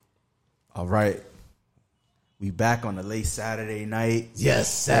All right. We back on a late Saturday night.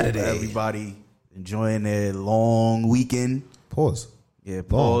 Yes, Saturday. Everybody enjoying their long weekend. Pause. Yeah,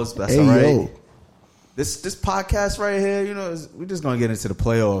 pause. That's Hey, all right. yo. This podcast right here, we're just going to get into the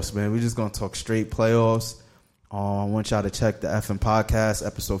playoffs, man. We're just going to talk straight playoffs. I want y'all to check the effing podcast,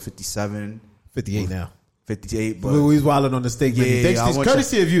 episode 57. 58 now. 58. But We wilding on the steak menu. Yeah, Thanks,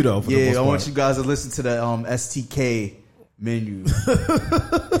 courtesy of you, though. For the most I want part. you guys to listen to the STK menu.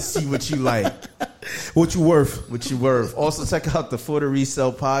 See what you like. What you worth? What you worth. Also, check out the For the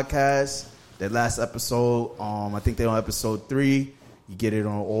Resale podcast. That last episode, I think they're on episode 3. You get it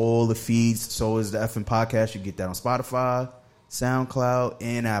on all the feeds. So is the effing podcast. You get that on Spotify, SoundCloud,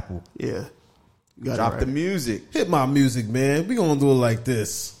 and Apple. Yeah. Drop the music. Hit my music, man. We gonna do it like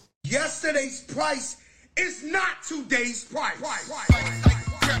this. Yesterday's price is not today's price.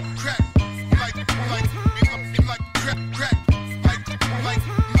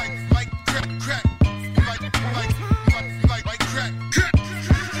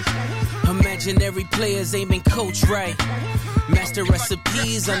 Imaginary players ain't been coached right. Master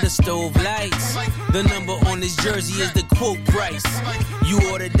recipes under stove lights. The number on his jersey is the quote price. You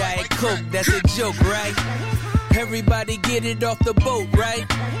order Diet Coke, that's a joke, right? Everybody get it off the boat, right?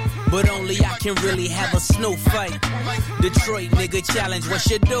 But only I can really have a snow fight. Detroit nigga challenge, what's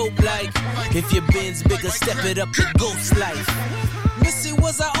your dope like? If your bin's bigger, step it up to ghost life. Missy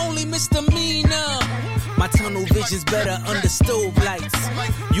was our only misdemeanor. My tunnel vision's better under stove lights.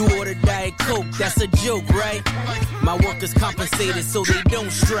 You order Diet Coke, that's a joke, right? My workers compensated so they don't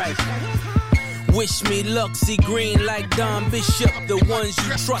strike. Wish me luck, see green like Don Bishop. The ones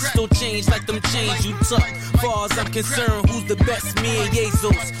you trust don't change like them chains you tuck. Far as I'm concerned, who's the best? Me and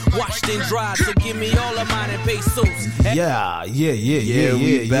Jesus. Washed and dried, so give me all of mine and pesos. Yeah.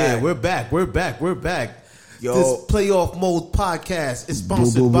 We're back. Yo. This Playoff Mode podcast is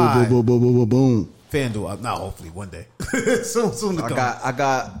sponsored Boom, boom, by boom, boom, boom, boom, boom. FanDuel. Now, hopefully one day. soon to come. I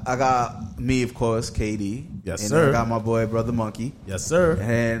got me, of course, KD. Yes, and sir. I got my boy, Brother Monkey. Yes, sir.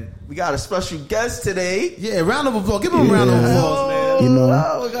 And we got a special guest today. Yeah, round of applause. Give him a round of applause, man. You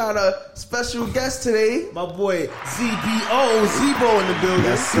know. We got a special guest today. My boy Zebo in the building.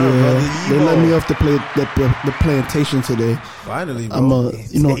 Yes, sir, Yeah, Brother they let Evo. me off the plantation today. Finally, bro.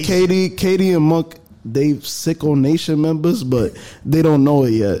 I'm Katie and Monk, they Sicko Nation members, but they don't know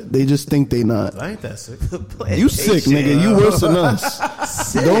it yet. They just think they not. I ain't that sick. You sick, nigga. You worse than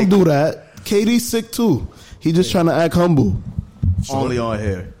us. Don't do that. Katie's sick too. He just trying to act humble. Only on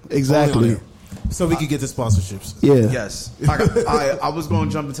here. Exactly. So we can get the sponsorships. Yeah. Yes. I was going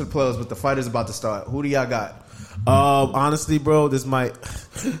to jump into the playoffs, but the fight is about to start. Who do y'all got? Honestly, bro, this might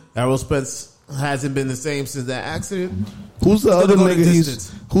Errol Spence hasn't been the same since that accident. Who's the other gonna go the nigga?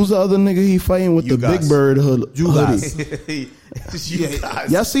 distance. Who's the other nigga he fighting with the Ugas. Big Bird hoodie? You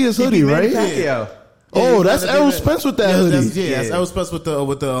guys. Y'all see his hoodie, right? Pacquiao. Oh, that's Errol Spence with that hoodie. That's Errol Spence with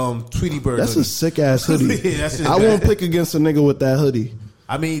the Tweety Bird. That's hoodie. a sick ass hoodie. Yeah, that shit I bad. won't pick against a nigga with that hoodie,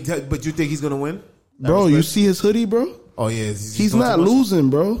 I mean, but you think he's gonna win, bro. Errol You Spence? see his hoodie, bro? Oh yeah, He's going not too much. losing,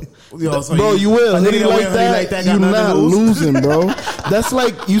 bro. Yo, so Bro, you will. a Hoodie nigga that like wear a hoodie that, got you nothing not to lose? losing, bro. That's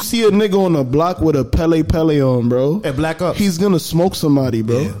like you see a nigga on the block with a Pele on, bro. And black ups. He's gonna smoke somebody,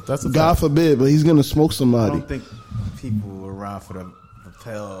 bro. Yeah, that's a God fact. forbid, but he's gonna smoke I somebody. don't think people were around for the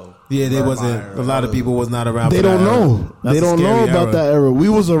Pell. Yeah, there wasn't. A lot of people was not around. They for that don't know. era. That's They a don't know scary about era. that era. We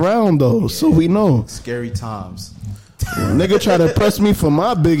was around though, so we know. Scary times. Nigga try to press me for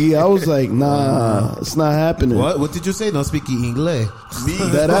my biggie. I was like, nah, it's not happening. What did you say? Don't speak English. Me,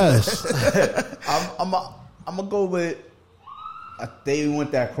 That ass. I'm gonna go with. They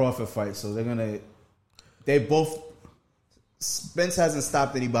want that Crawford fight, so they're gonna. They both. Spence hasn't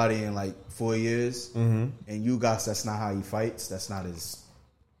stopped anybody in like 4 years, and Ugas, that's not how he fights. That's not how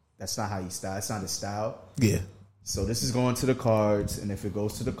he style. That's not his style. Yeah, So this is going to the cards, and if it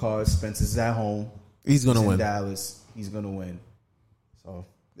goes to the cards, Spence is at home. he's gonna in win. Dallas. He's gonna win. So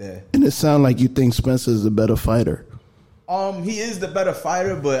yeah. And it sound like you think Spencer is a better fighter. He is the better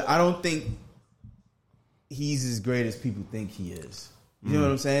fighter, but I don't think he's as great as people think he is. You know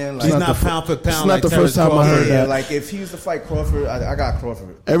what I'm saying? Like, He's not pound for pound. It's not like the Terrence first time I Crawford. heard yeah, that. like if he was to fight Crawford, I got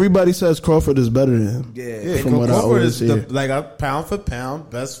Crawford. Everybody says Crawford is better than him. Yeah, Yeah, From what I Crawford always is hear. like a pound for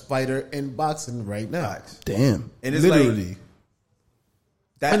pound best fighter in boxing right now. Damn. And it's Literally. like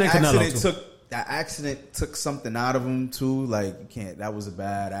that And then Canelo, accident too. took something out of him too. Like you can't. That was a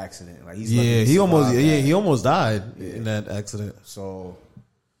bad accident. Like he's Yeah, lucky he almost. survived Yeah, that. he almost died in that accident. So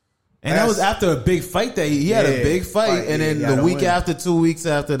And that was after a big fight that he had a Yeah, big fight, and then he had the to week win. after, 2 weeks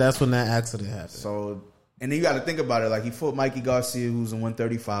after, that's when that accident happened. So, and then you got to think about it. Like he fought Mikey Garcia, who's in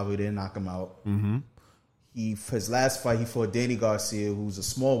 135. We didn't knock him out. Mm-hmm. his last fight he fought Danny Garcia, who's a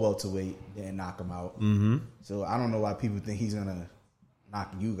small welterweight, didn't knock him out. Mm-hmm. So I don't know why people think he's gonna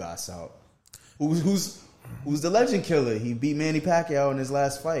knock Ugas out. Who's the legend killer? He beat Manny Pacquiao in his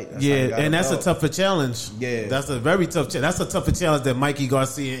last fight. That's a tougher challenge. Yeah, that's a very tough. That's a tougher challenge than Mikey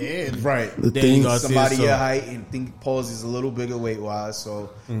Garcia and right. Danny Garcia. Somebody your height and think Paul's is a little bigger weight wise.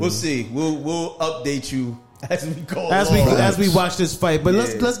 So we'll see. We'll update you as we go as we watch this fight. But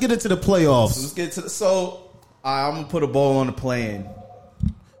let's get into the playoffs. So let's get to I'm gonna put a ball on the play-in.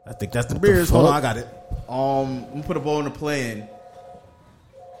 I think that's the Bears. Hold on, I got it. I'm gonna put a ball on the play-in.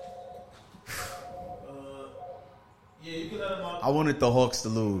 I wanted the Hawks to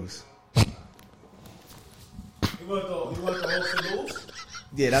lose. You want the Hawks to lose?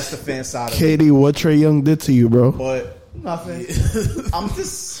 Yeah, that's the fan side of it. Katie, what Trae Young did to you, bro? But nothing. I'm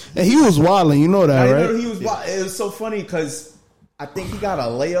just. And he was wilding, you know that, right? He was. It was so funny because I think he got a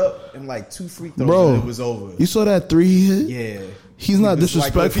layup and like 2 free throws, bro, and it was over. You saw that 3 he hit? Yeah. He's not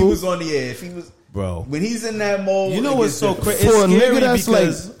disrespectful. Like, if he was on the air, if he was. Bro, when he's in that mode, you know what's so crazy? For it's a scary nigga that's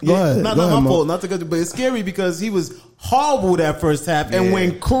because like, go ahead, not my fault, not to go, but it's scary because he was horrible that first half and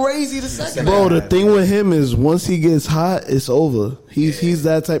went crazy the second. Bro, half. the thing with him is once he gets hot, it's over. He's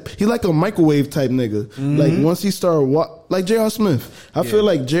that type. He's like a microwave type nigga. Mm-hmm. Like once he start like J.R. Smith. I feel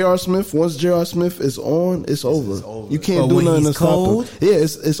like J.R. Smith. Once J.R. Smith is on, it's over. You can't do nothing to stop him. Yeah,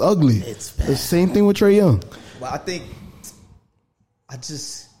 it's ugly. It's the same thing with Trae Young. Well,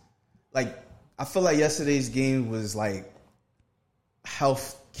 I feel like yesterday's game was like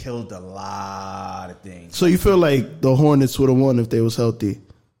health killed a lot of things. So you feel like the Hornets would have won if they was healthy?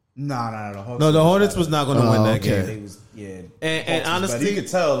 Nah. The Hornets was not going to win that game. They was, and honestly, you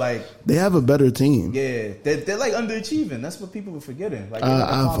could tell like they have a better team. Yeah, they're like underachieving. That's what people were forgetting. Like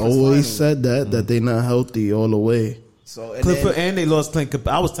I've always said that they're not healthy all the way. So and they lost Clint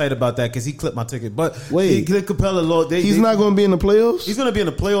Capella. I was tight about that because he clipped my ticket. But wait, Clint Capella lost. He's not going to be in the playoffs. He's going to be in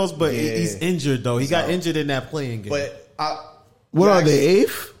the playoffs, but he's injured though. He got injured in that playing game. But what are they,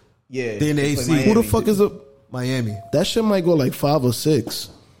 8th? Yeah, they're in the AFC. Who the fuck is up? Miami. That shit might go like 5 or 6.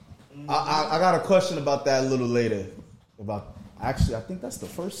 I got a question about that a little later. I think that's the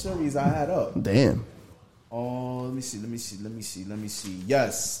first series I had up. Damn. Oh, let me see.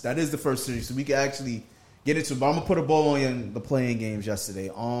 Yes, that is the first series, so we can actually get into it. But I'm gonna put a ball on the playing games yesterday.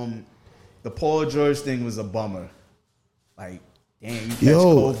 The Paul George thing was a bummer. Like, damn, you catch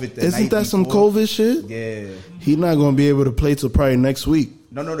COVID the isn't night that some before? COVID shit? Yeah. He's not gonna be able to play till probably next week.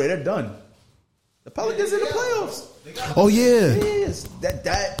 No, they're done. The Pelicans in the playoffs. Oh yeah. Yes.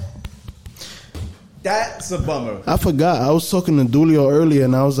 That's a bummer. I forgot. I was talking to Dulio earlier,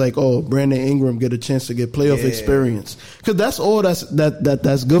 and I was like, "Oh, Brandon Ingram get a chance to get playoff experience because that's all that's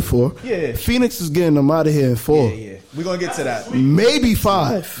good for." Yeah. Phoenix is getting them out of here in 4. Yeah. We're gonna get to that. Maybe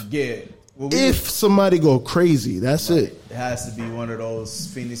 5. Yeah. Well, if somebody go crazy, that's it. It has to be one of those.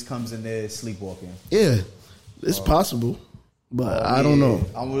 Phoenix comes in there sleepwalking. Yeah, it's possible, but I don't know.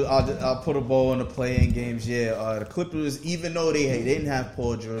 I'll put a ball in the playing games. Yeah, the Clippers, even though they didn't have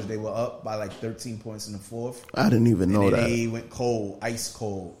Paul George, they were up by like 13 points in the 4th. I didn't even know that. They went cold, ice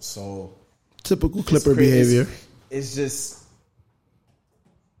cold. So typical Clipper behavior. It's just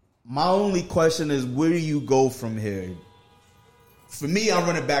my only question is where do you go from here? For me, I'll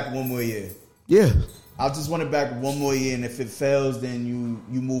run it back one more year. Yeah. I'll just run it back one more year, and if it fails, then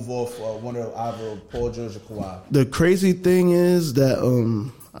you move off one of either Paul George or Kawhi. The crazy thing is that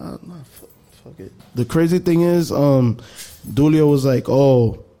fuck it. The crazy thing is Dulio was like,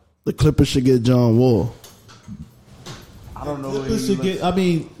 "Oh, the Clippers should get John Wall." I don't know. Clippers should get. I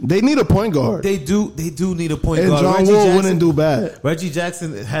mean, they need a point guard. They do need a point and guard. And John Wall wouldn't do bad. Reggie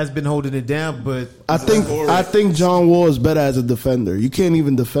Jackson has been holding it down, but I think John Wall is better as a defender. You can't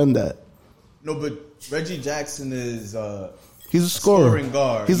even defend that. No, but Reggie Jackson is he's a scorer. Scoring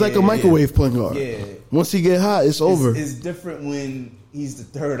guard. He's like a microwave point guard. Yeah. Once he get hot, it's over. It's different when he's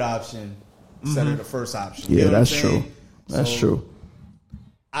the third option instead of the first option. Yeah, you know that's true. That's true.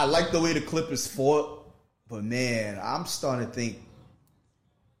 I like the way the Clippers fought, but man, I'm starting to think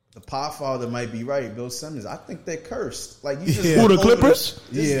the Podfather might be right. Bill Simmons. I think they're cursed. Like you just who the Clippers?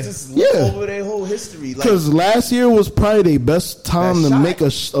 Just look over their whole history. Because last year was probably their best time to make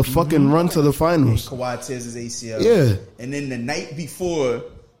a fucking run to the finals. Kawhi tears his ACL. Yeah, and then the night before,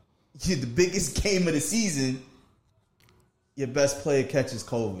 the biggest game of the season, your best player catches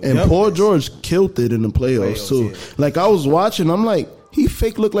COVID. And Paul George killed it in the playoffs too. Yeah. Like I was watching, I'm like, he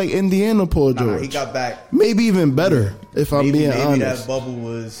fake looked like Indiana Paul George. He got back. Maybe even better, if I'm being honest. Maybe that bubble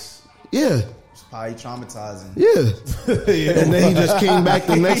was probably traumatizing. Yeah. And then he just came back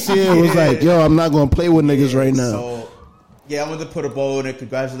the next year and was like, yo, I'm not going to play with niggas right now. So, Yeah, I wanted to put a bow in it.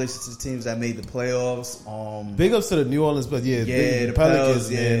 Congratulations to the teams that made the playoffs. Big ups to the New Orleans, but the Pelicans,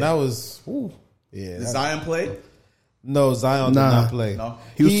 man, that was Did Zion play? No, Zion did not play. No,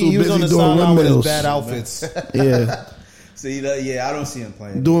 he was too busy on the doing sideline with his windmills. bad outfits. Yeah, See, I don't see him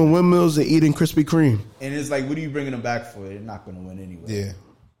playing. doing windmills and eating Krispy Kreme. And it's like, what are you bringing him back for? They're not going to win anyway. Yeah,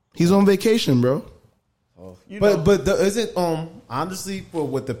 He's on vacation, bro. So, isn't honestly for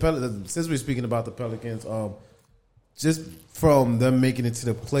what the Pelicans? Since we're speaking about the Pelicans, just from them making it to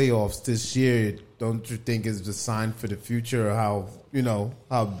the playoffs this year, don't you think is a sign for the future? Or how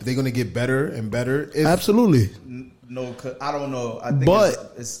they're going to get better and better? Absolutely. No, I don't know. I think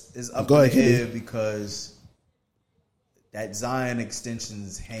But- it's up Go in the ahead, air because that Zion extension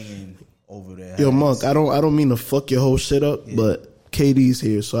is hanging over there. Yo, Monk, I don't mean to fuck your whole shit up, but KD's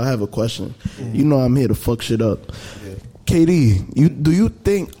here, so I have a question. You know I'm here to fuck shit up. Yeah. KD, do you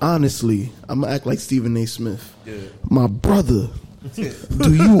think honestly? I'm gonna act like Stephen A. Smith. Yeah. My brother.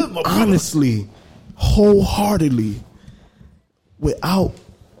 Do you honestly, wholeheartedly,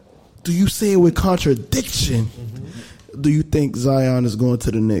 do you say it with contradiction? Do you think Zion is going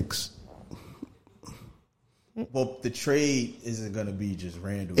to the Knicks? Well, the trade isn't going to be just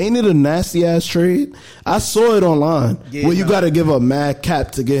random. Ain't it a nasty ass trade? I saw it online where you got to give up mad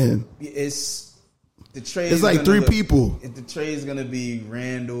cap to get him. It's the trade. It's like three people. The trade is going to be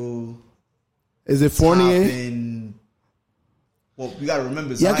Randall. Is it Fournier? Toppin. Well, you got to remember,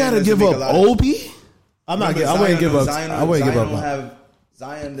 Y'all Zion got to doesn't give make up a lot Obi? I wouldn't give up. I wouldn't give up.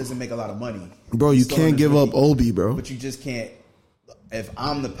 Zion doesn't make a lot of money. Bro, you He's still in can't his give up rookie. Obi, bro. But you just can't. If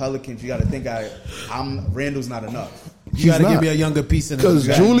I'm the Pelicans, you got to think Randall's not enough. You got to give me a younger piece in Because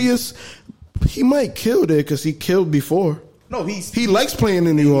the Julius, he might kill there because he killed before. No, He likes playing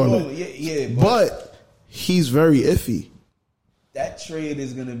in New Orleans. Yeah, But he's very iffy. that trade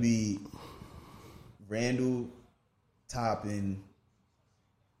is going to be Randall, Toppin,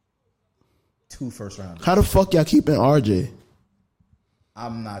 2 first rounders. How the fuck y'all keeping RJ?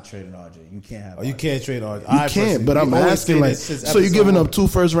 I'm not trading RJ. You can't have. You RJ. can't trade RJ. You can't, but I'm asking like, so you're giving up 2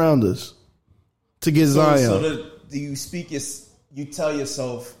 first rounders to get Zion. So do you you tell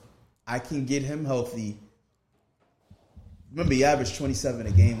yourself, I can get him healthy. Remember, he averaged 27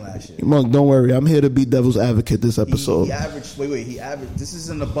 a game last year. Monk, don't worry. I'm here to be devil's advocate this episode. He averaged. He averaged. This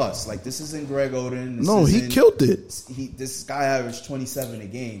isn't a bust. Like, this isn't Greg Oden. He killed it. This guy averaged 27 a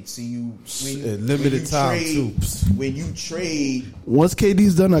game. So limited time too. When you trade, Once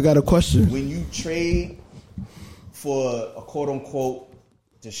KD's done, I got a question. when you trade for a quote unquote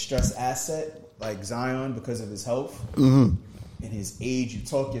distressed asset like Zion because of his health and his age, you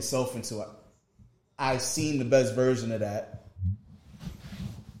talk yourself into it. I've seen the best version of that.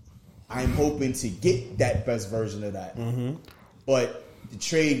 I'm hoping to get that best version of that. But the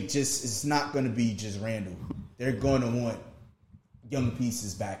trade just is not going to be just random. They're going to want young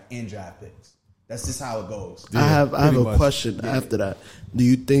pieces back and draft picks. That's just how it goes. I have a much. question after that. Do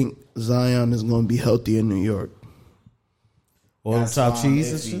you think Zion is going to be healthy in New York? All the That's chopped why I'm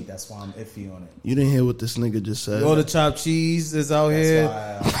cheese and iffy. shit. That's why I'm iffy on it. You didn't hear what this nigga just said. All the chopped cheese is out here.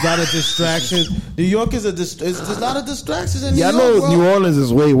 why A lot of distractions. New York is there's a lot of distractions in New Y'all York, know bro. New Orleans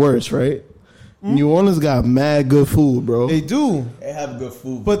is way worse, right? New Orleans got mad good food, bro. They do, They have good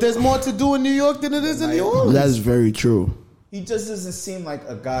food. but there's more to do in New York than it is in New Orleans. That's very true. He just doesn't seem like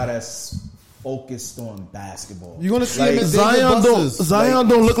a guy that's focused on basketball. You're gonna see him in Zion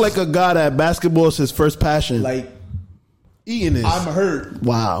don't look like a guy that basketball is his first passion. Like, eating this. I'm hurt.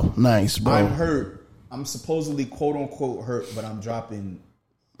 Wow, nice, bro. I'm hurt. I'm supposedly quote unquote hurt, but I'm dropping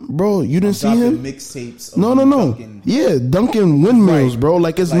Bro, you didn't see dropping him? mixtapes. No. Dunking. Yeah, dunking windmills, Right. bro.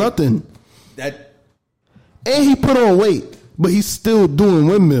 Like it's Like- nothing. That And he put on weight, but he's still doing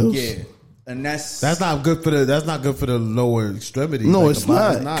windmills. yeah, and that's not good for the lower extremities. No, Like it's the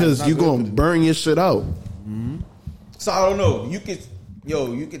bottom. not because you're good gonna for the- burn your shit out. So I don't know. You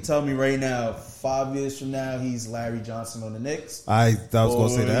could tell me right now, 5 years from now, he's Larry Johnson on the Knicks. I was gonna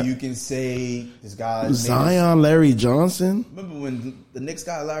say that. You can say this guy Zion, Larry Johnson. Remember when the Knicks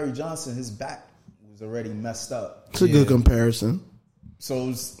got Larry Johnson, his back was already messed up. It's a good comparison.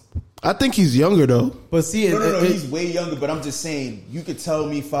 So I think he's younger though. But see, no, he's way younger. But I'm just saying, you could tell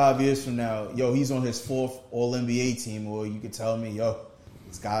me 5 years from now, yo, he's on his 4th All NBA team, or you could tell me, yo,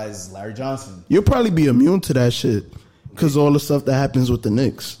 this guy is Larry Johnson. You'll probably be immune to that shit because all the stuff that happens with the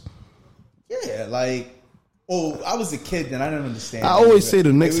Knicks. Yeah, like, Oh, I was a kid then. I didn't understand. I always say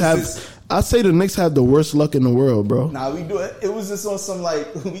the Knicks have. Just, I say the Knicks have the worst luck in the world, bro. nah, we do it. It was just on some like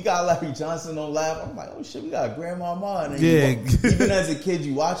we got Larry Johnson on live. I'm like, oh shit, we got Grandmama. And even as a kid,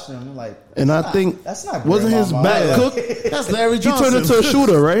 you watched him. I'm like, and I think that's not wasn't his Grandma back Mama. cook. That's Larry Johnson. He turned into a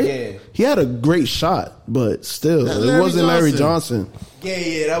shooter, right? Yeah. He had a great shot, but still, That's it Larry wasn't Larry Johnson. Johnson.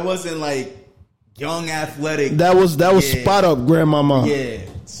 Yeah, that wasn't like young athletic. That was spot up Grandmama. Yeah.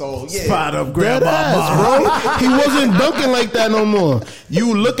 So yeah. Spot up Dead Grandma. ass, bro. He wasn't dunking like that no more.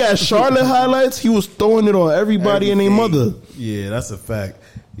 You look at Charlotte highlights, he was throwing it on everybody and their mother. Yeah, that's a fact.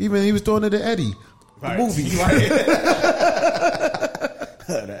 Even he was throwing it to Eddie. Right. The movie.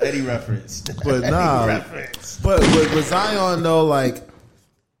 The Eddie reference. But nah. But with Zion though, like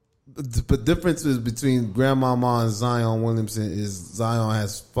the differences between Grandmama and Zion Williamson is Zion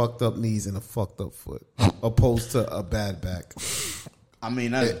has fucked up knees and a fucked up foot, opposed to a bad back. I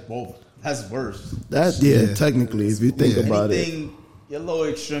mean, that's both. That's worse. That's technically, if you think about it. Your lower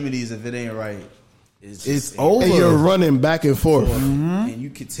extremities, if it ain't right, it's over. And you're running back and forth. And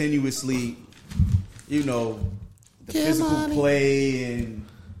you continuously, the physical play and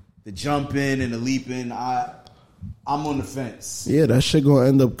the jumping and the leaping. I'm on the fence. Yeah, that shit gonna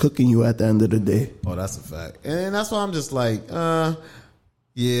end up cooking you at the end of the day. Oh, that's a fact. And that's why I'm just like, I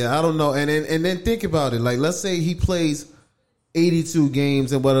don't know. And then think about it. Like, let's say he plays 82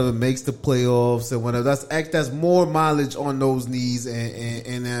 games and whatever, makes the playoffs and whatever. That's more mileage on those knees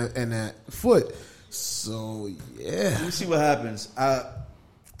and that foot. So yeah, We'll see what happens. I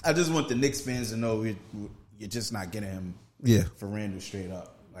just want the Knicks fans to know you're just not getting him. Yeah, for Randall straight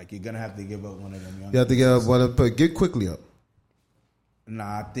up. Like, you're gonna have to give up one of them. You have to give up one, but get quickly up.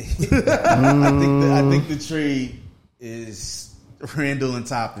 Nah, I think I think the trade is Randall and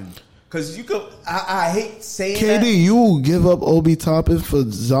Toppin. Because you could, I hate saying KD, that. you give up Obi Toppin for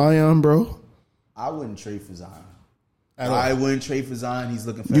Zion, bro? I wouldn't trade for Zion. I wouldn't trade for Zion. He's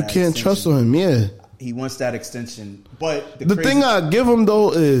looking for You that can't extension. trust on him, yeah. He wants that extension. But The thing I give him,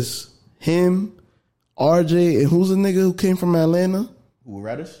 though, is him, RJ, and who's the nigga who came from Atlanta? Who,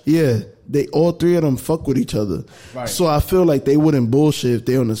 Reddish? Yeah, they all three of them fuck with each other. Right. So I feel like they wouldn't bullshit if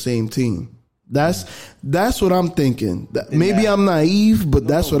they're on the same team. That's what I'm thinking. Maybe I'm naive, but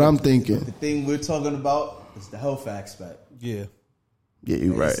that's what I'm thinking. The thing we're talking about is the health aspect. Yeah. Yeah,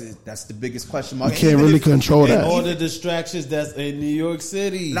 you're right. That's the biggest question mark. You can't really control that. All the distractions that's in New York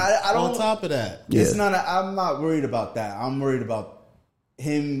City. I don't, on top of that. Yeah. I'm not worried about that. I'm worried about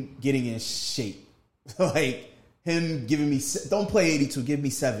him getting in shape. Like, him giving me, don't play 82, give me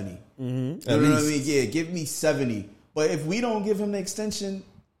 70. Mm-hmm. You know what I mean? Yeah, give me 70. But if we don't give him the extension,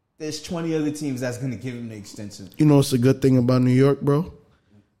 there's 20 other teams that's going to give him the extension. You know what's a good thing about New York, bro?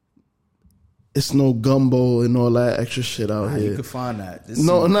 It's no gumbo and all that extra shit out here. You can find that.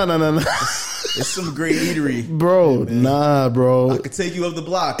 No. It's some great eatery. Bro, nah, bro. I could take you up the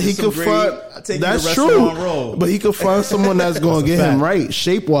block. He could find. I'll take That's you to Restaurant true. Row. But he could find someone that's going to get him right,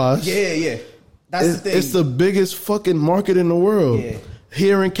 shape wise. Yeah. That's the thing. It's the biggest fucking market in the world. Yeah.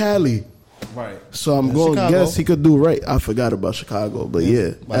 Here in Cali. Right. So I'm going to guess he could do right. I forgot about Chicago, but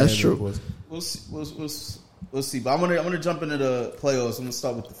yeah, that's true. We'll see. But I'm gonna jump into the playoffs. I'm gonna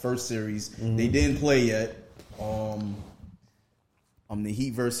start with the first series. Mm-hmm. They didn't play yet. The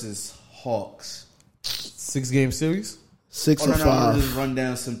Heat versus Hawks. 6-game series? 6 and 5. I'm gonna just run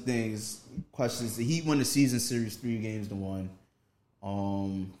down some things. Questions. The Heat won the season series 3-1.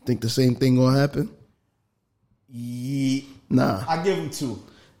 Think the same thing gonna happen? Yeah, Nah. I give them 2.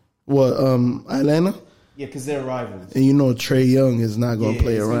 What? Atlanta? Yeah, because they're rivals. And you know Trae Young is not gonna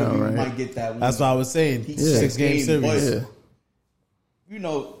play around, We right? might get that. That's what I was saying. 6-game series. Yeah. You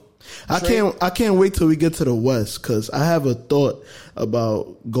know, I can't wait till we get to the West because I have a thought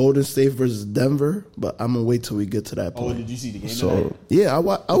about Golden State versus Denver, but I'm gonna wait till we get to that point. Oh, did you see the game? So yeah, I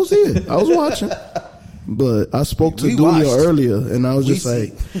was here. I was watching, but I spoke to We Dulio watched. earlier, and I was just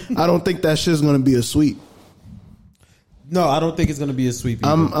like, I don't think that shit's gonna be a sweep. No, I don't think it's going to be a sweep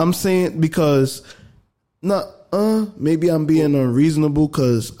either. I'm saying because maybe I'm being unreasonable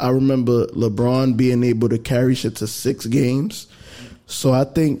because I remember LeBron being able to carry shit to 6 games. So I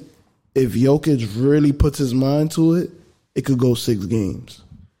think if Jokic really puts his mind to it, it could go 6 games.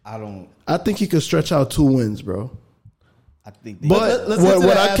 I think he could stretch out 2 wins, bro. I think. Let's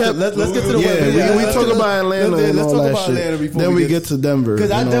get to the yeah, we talk about Atlanta and all that shit. Then we get to Denver.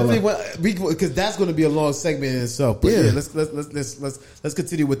 Because I definitely because that's going to be a long segment in itself. But yeah, let's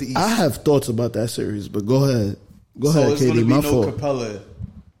continue with the East. I have thoughts about that series, but go ahead. Go ahead, it's KD. My fault. Capella.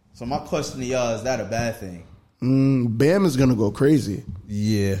 So my question to y'all, is that a bad thing? Bam is gonna go crazy.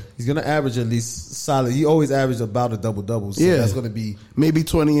 Yeah, he's gonna average at least solid. He always averaged about a double. So that's gonna be maybe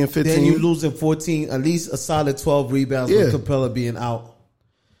 20 and 15. Then you losing 14, at least a solid 12 rebounds with Capella being out.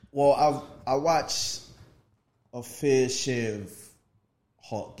 Well, I watched a fair share of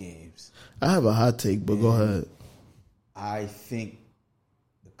Hawk games. I have a hot take, but go ahead. I think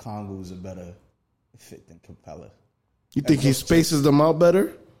the Congo's a better fit than Capella. You think he spaces them out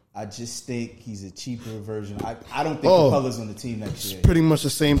better? I just think he's a cheaper version. I don't think Capella's on the team next year. It's pretty much the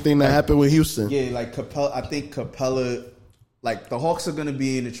same thing that happened with Houston. Yeah, like Capella. I think Capella. Like the Hawks are gonna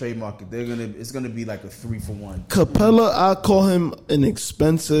be in the trade market. It's gonna be like a 3-for-1. Capella, I call him an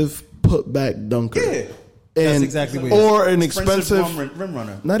expensive putback dunker. Yeah. That's exactly what or an expensive rim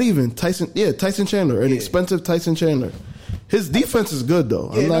runner. Not even Tyson. Yeah, Tyson Chandler, an expensive Tyson Chandler. His defense is good though.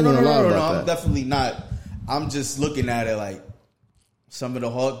 I'm not gonna lie about that. I'm definitely not. I'm just looking at it like some of the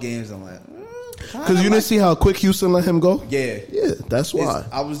Hawk games. I'm like, because you didn't see how quick Houston let him go. Yeah, that's why.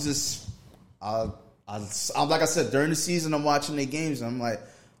 I was just, I'm like I said during the season. I'm watching their games. And I'm like,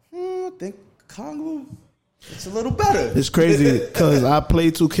 I think Congo. It's a little better. It's crazy because I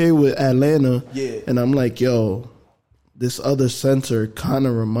played 2K with Atlanta, and I'm like, yo, this other center kind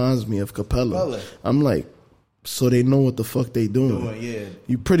of reminds me of Capella. I'm like, so they know what the fuck they doing.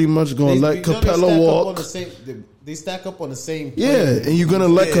 You pretty much gonna let Capella walk. They stack up on the same. And you're gonna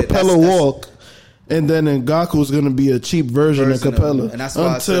let Capella walk, and then Ngakou's gonna be a cheap version of Capella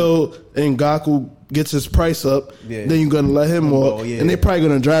until Ngakou gets his price up. Then you're gonna let him walk, and they're probably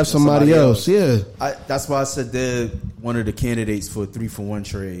gonna drive somebody else. That's why I said they're one of the candidates for a 3-for-1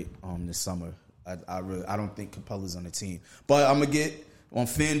 trade this summer. I don't think Capella's on the team, but I'm gonna get on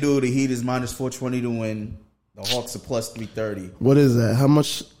FanDuel. The Heat is -420 to win. The Hawks are +330. What is that? How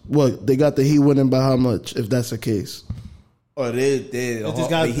much? What they got the Heat winning by how much? If that's the case. Oh, they just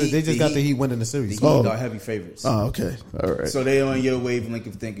got the Heat winning the series. The Heat are heavy favorites. Oh, okay, all right. So they on your wavelength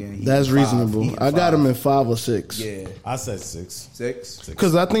of thinking. That's reasonable. I got him in 5 or 6. Yeah, I said 6. 6.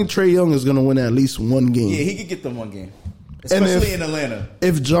 Because I think Trae Young is going to win at least one game. Yeah, he could get them one game, especially in Atlanta.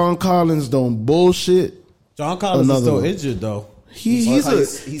 If John Collins don't bullshit, John Collins is still injured though. He's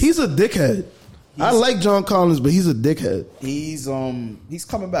a dickhead. I like John Collins, but he's a dickhead. He's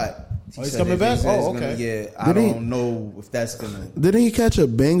coming back. He's coming back? Oh, okay. I don't know if that's gonna. Didn't he catch a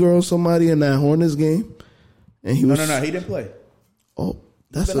banger on somebody in that Hornets game? And he no, he didn't play. Oh,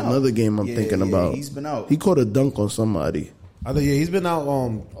 that's another game I'm thinking about. He's been out. He caught a dunk on somebody. He's been out.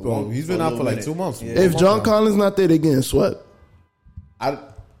 He's been out for like 2 months. Yeah. If John Collins not there, they getting swept.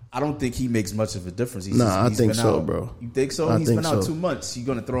 I don't think he makes much of a difference. I think so, bro. You think so? He's been out 2 months. You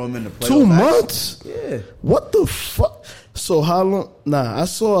gonna throw him in the playoffs? 2 months? Yeah. What the fuck? So how long? I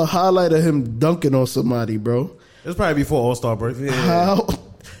saw a highlight of him dunking on somebody, bro. It was probably before All-Star break. Yeah. How?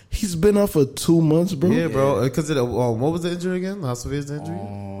 He's been out for 2 months, bro. Yeah, bro. Because what was the injury again? How severe is the injury?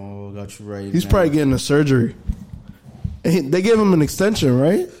 Oh, got you right. He's probably getting a surgery. And they gave him an extension,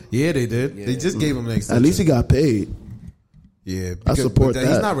 right? Yeah, they did. Yeah. They just gave him an extension. At least he got paid. Yeah, I support that.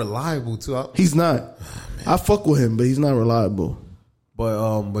 He's not reliable too. He's not. I fuck with him, but he's not reliable.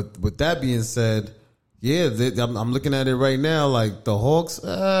 But with that being said, I'm looking at it right now. Like the Hawks.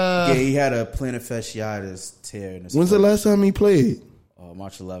 He had a plantar fasciitis tear. In his When's the last time he played?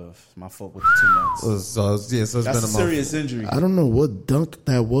 March 11th. My fault with the 2 months. So it's that's been a serious injury. I don't know what dunk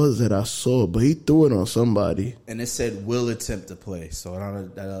that was that I saw, but he threw it on somebody. And it said will attempt to play. So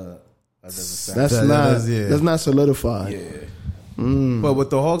that doesn't sound. That's not solidified. Yeah. But with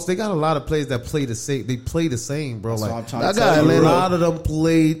the Hawks, they got a lot of players that play the same. They play the same, bro. That's like a lot of them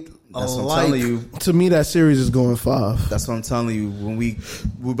played. That's what I'm telling you. To me, that series is going 5. That's what I'm telling you. When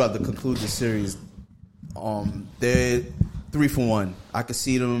we're about to conclude the series, they're 3-for-1. I could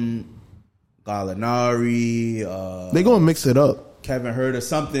see them, Gallinari. They're gonna mix it up. Kevin Hurt or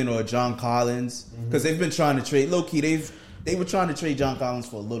something, or John Collins, because they've been trying to trade. Low key, they were trying to trade John Collins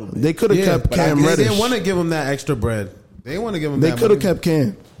for a little bit. They could have kept Cam Reddish. They didn't want to give him that extra bread. They didn't want to give him. They could have kept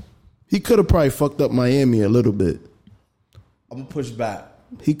Cam. He could have probably fucked up Miami a little bit. I'm gonna push back.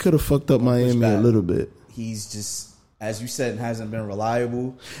 He could have fucked up Miami a little bit. He's just, as you said, hasn't been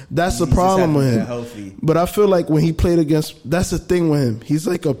reliable. That's the problem with him. Healthy. But I feel like when he played against, that's the thing with him. He's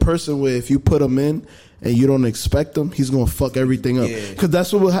like a person where if you put him in and you don't expect him, he's gonna fuck everything up. Because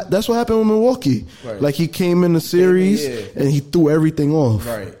that's what happened with Milwaukee. Right. Like he came in the series and he threw everything off.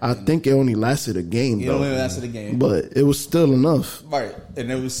 Right. I think it only lasted a game. It only lasted a game, but it was still enough. Right, and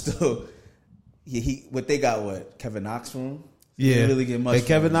it was still. What they got? Kevin Knox from him. Yeah, really get much. And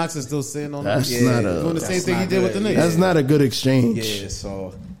Kevin Knox is still sitting on. That's not doing the same thing he did with the Knicks. That's not a good exchange. Yeah,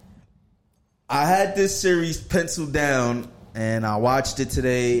 so I had this series penciled down, and I watched it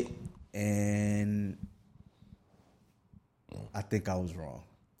today, and I think I was wrong.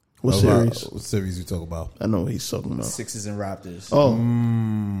 What series? What series you talk about? I know what he's talking about. Sixers and Raptors. Oh,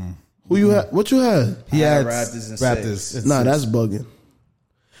 who you had? What you had? He had Raptors and Raptors. Nah, that's bugging.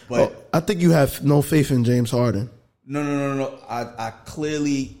 But I think you have no faith in James Harden. no. I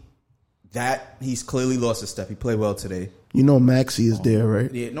clearly he's clearly lost a step. He played well today. You know Maxey is there,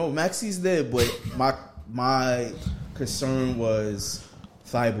 right? Yeah, no, Maxey's there, but my concern was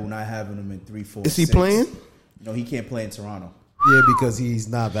Thibault not having him in 3, 4. Is he 6. playing? No, he can't play in Toronto. Yeah, because he's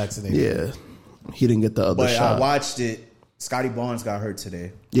not vaccinated. Yeah, he didn't get the other But shot. I watched it. Scotty Barnes got hurt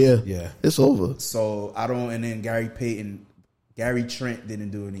today, Yeah. It's over. so I don't. And then Gary Trent didn't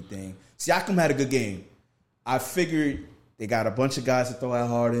do anything. Siakam had a good game. I figured they got a bunch of guys to throw at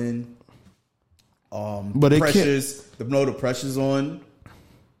Harden. But it the pressure's on.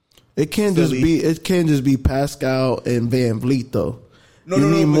 It can't Philly. just be Pascal and Van Vliet though. No, you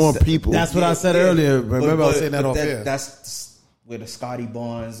no, need but more people. That's what I said earlier. Remember I was saying that off air. That's where the Scotty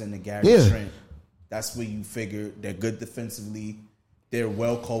Barnes and the Gary Trent. That's where you figure they're good defensively. They're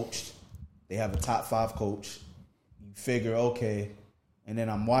well coached. They have a top 5 coach. You figure, okay. And then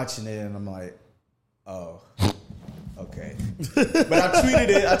I'm watching it and I'm like, oh, okay. But I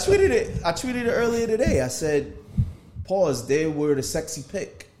tweeted it earlier today. I said, pause, they were the sexy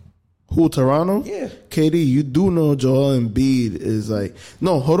pick. Who, Toronto? Yeah. KD, you do know Joel Embiid is like...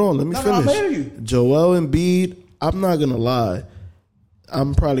 No, hold on. Let me finish. I hear you. Joel Embiid, I'm not going to lie.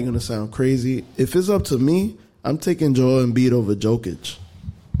 I'm probably going to sound crazy. If it's up to me, I'm taking Joel Embiid over Jokic.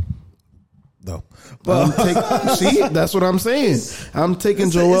 No. See, that's what I'm saying. I'm taking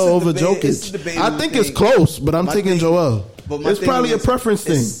Joel over Jokic. I think it's close, but I'm taking Joel. It's probably a preference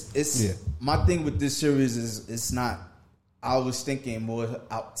thing. My thing with this series is it's not... I was thinking more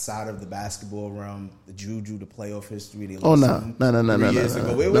outside of the basketball realm, the Juju, the playoff history. No.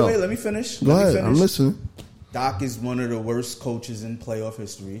 Wait, let me finish. Go ahead, I'm listening. Doc is one of the worst coaches in playoff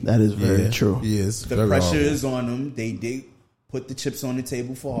history. That is very true. He is. The pressure is on them. They put the chips on the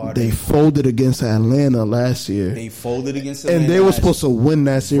table for Harden. They folded against Atlanta last year. They folded against Atlanta. And they were supposed to win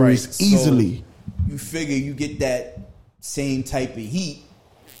that series Right. easily. So you figure you get that same type of heat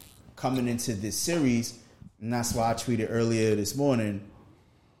coming into this series. And that's why I tweeted earlier this morning,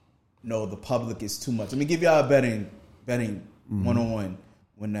 no, the public is too much. Let me give y'all a betting one-on-one.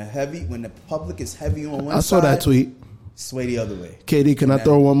 When the public is heavy on one side, I saw that tweet. Sway the other way. KD, can I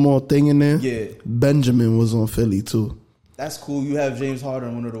throw one more thing in there? Yeah. Benjamin was on Philly too. That's cool. You have James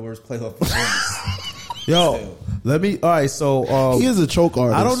Harden, one of the worst playoff performers. Yo, all right, so he is a choke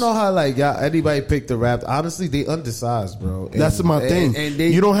artist. I don't know how anybody picked the Raptors. Honestly, they undersized, bro. That's my thing. And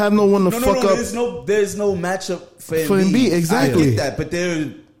you don't have no one to fuck up. There's no matchup for Embiid. Exactly. I get that, but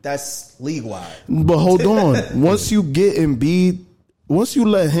that's league wide. But hold on. Once you get Embiid, once you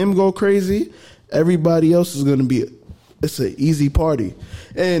let him go crazy, everybody else is going to be. It's an easy party.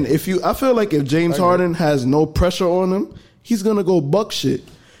 And I feel like if James Harden has no pressure on him, he's going to go buck shit.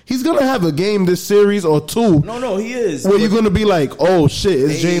 He's going to have a game this series or two. No, he is. Where you're going to be like, oh shit,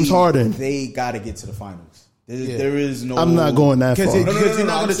 it's James Harden. They got to get to the finals. There is no. I'm not going that far. Because you're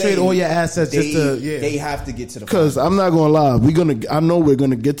not going to trade all your assets just to. Yeah. They have to get to the finals. Because I'm not going to lie. I know we're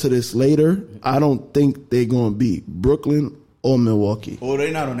going to get to this later. I don't think they're going to beat Brooklyn or Milwaukee. Well,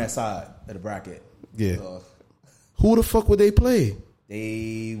 they're not on that side of the bracket. Yeah. Who the fuck would they play?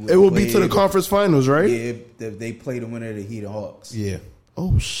 It will be to the conference finals, right? Yeah, they play the winner of the Heat and Hawks. Yeah.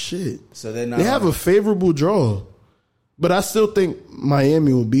 Oh shit! So they're not. They have a favorable draw, but I still think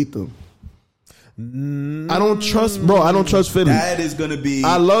Miami will beat them. I don't trust, bro. I don't trust Philly. That is gonna be.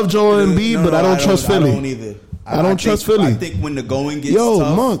 I love Joel Embiid, but I don't trust Philly. I don't either. I don't trust Philly. I think when the going gets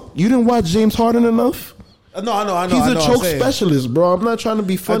tough. Monk, you didn't watch James Harden enough? No, I know. He's a choke specialist, bro. I'm not trying to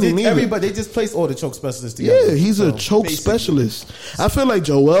be funny neither. Everybody, they just placed all the choke specialists together. Yeah, he's a choke specialist. I feel like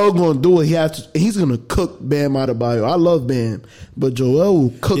Joel going to do it. He's going to cook Bam Adebayo. I love Bam, but Joel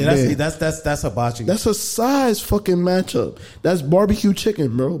will cook Bam. That's hibachi. That's a size fucking matchup. That's barbecue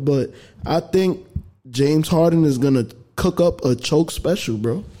chicken, bro. But I think James Harden is going to cook up a choke special,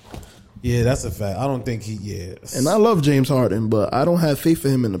 bro. Yeah, that's a fact. I don't think he. And I love James Harden, but I don't have faith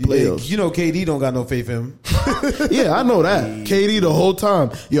in him in the playoffs. You know, KD don't got no faith in him. Yeah, I know that. KD the whole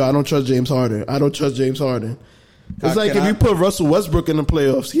time. Yo, I don't trust James Harden. It's like if you put Russell Westbrook in the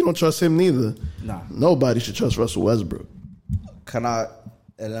playoffs, he don't trust him neither. Nah. Nobody should trust Russell Westbrook. And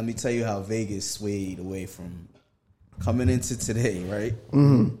let me tell you how Vegas swayed away from coming into today, right?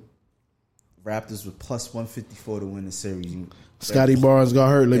 Mm-hmm. Raptors were plus 154 to win the series. Scotty Barnes got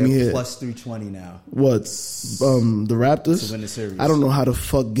hurt. Let me hear. Plus 320 now. What? The Raptors? To win the series. I don't know how the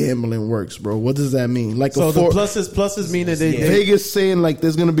fuck gambling works, bro. What does that mean? Like so the pluses mean that Vegas saying like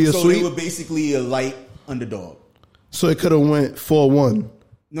there's gonna be a sweep. They were basically a light underdog. So it could have went 4-1.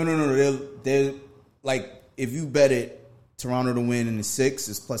 No. They're like, if you bet it, Toronto to win in the 6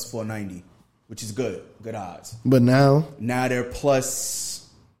 is plus 490, which is good odds. But now they're plus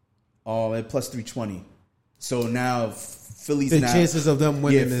 320. So now Philly's The chances of them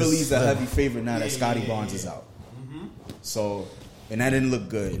winning is... Philly's a heavy favorite now that Scotty Barnes is out. Mm-hmm. So, and that didn't look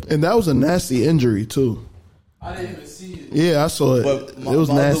good. And that was a nasty injury, too. I didn't even see it. Yeah, I saw it. But It was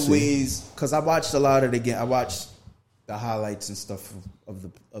nasty. Other ways, because I watched a lot of the game. I watched the highlights and stuff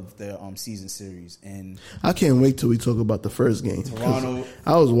of their season series, and I can't wait till we talk about the first game. Toronto.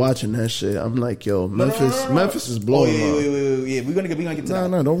 I was watching that shit. I'm like, yo, Memphis is blowing up. Yeah. We're gonna get to that.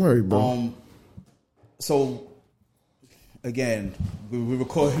 No, don't worry, bro. So again, we're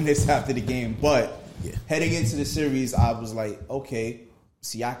recording this after the game, but heading into the series, I was like, okay,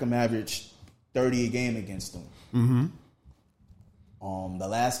 Siakam averaged 30 a game against them. Mm-hmm. The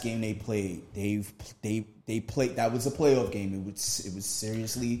last game they played, they played. That was a playoff game. It was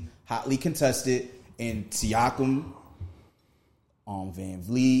seriously hotly contested, and Siakam, Van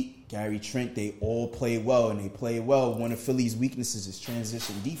Vliet, Gary Trent, they all played well, and they played well. One of Philly's weaknesses is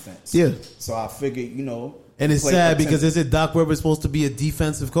transition defense. Yeah. So I figured, And it's sad because is it Doc Rivers supposed to be a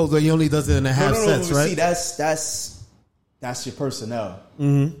defensive coach, or he only does it in a half sets, right? See, that's your personnel.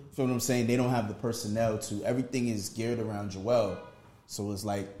 Mm-hmm. So what I'm saying, they don't have the personnel to. Everything is geared around Joel. So it's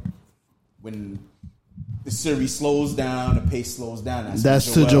like when the series slows down, the pace slows down.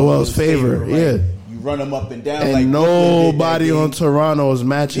 That's to Joel's favor. Right? Yeah, you run them up and down, and like nobody on Toronto is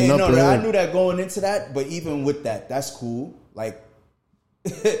matching up. No, I knew that going into that, but even with that, that's cool. Like,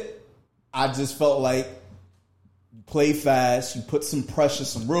 I just felt like you play fast, you put some pressure,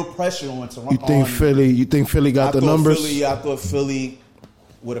 some real pressure on Toronto. You think Philly got the numbers? I thought Philly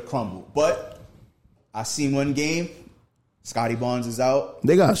would have crumbled, but I seen one game. Scotty Barnes is out.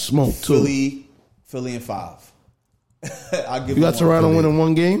 They got smoked too. Philly in 5. I'll give you got Toronto winning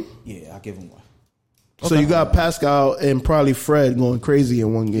one game? Yeah, I'll give him one. So you got Pascal and probably Fred going crazy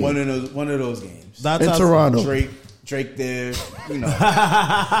in one game. One of those games. That's in Toronto. Drake there, Views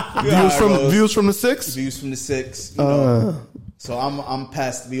from the 6? Views from the 6. So I'm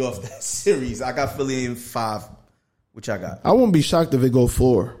past to be off that series. I got Philly in 5, which I got. I wouldn't be shocked if it go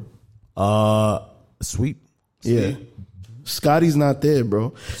 4. Sweep. Yeah. Scotty's not there,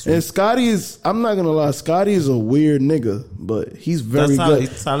 bro. Sweet. And Scotty is, I'm not going to lie, Scotty is a weird nigga, but he's very good.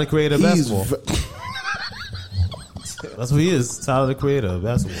 He's Tyler, creator of basketball. That's what he is, Tyler, the creator of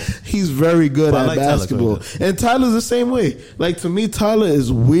basketball. He's very good at basketball. And Tyler's the same way. Like, to me, Tyler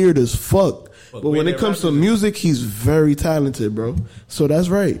is weird as fuck. But when it comes to music, he's very talented, bro. So that's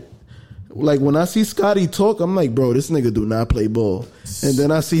right. Like, when I see Scotty talk, I'm like, bro, this nigga do not play ball. And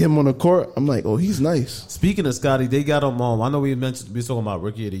then I see him on the court, I'm like, oh, he's nice. Speaking of Scotty, they got him, I know we were talking about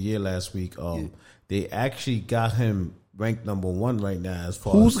Rookie of the Year last week. They actually got him ranked number 1 right now as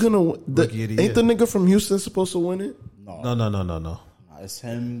far Who's as gonna win? Rookie of the Year. Ain't the nigga from Houston supposed to win it? No. It's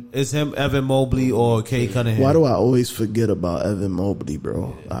him. It's him, Evan Mobley, or Kay Cunningham. Why do I always forget about Evan Mobley,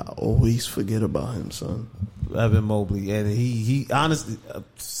 bro? I always forget about him, son. Evan Mobley, and he honestly,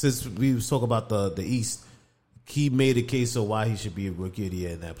 since we was talking about the East, he made a case of why he should be a Rookie of the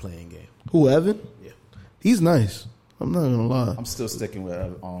Year in that playing game. Who, Evan? Yeah, he's nice. I'm not gonna lie. I'm still sticking with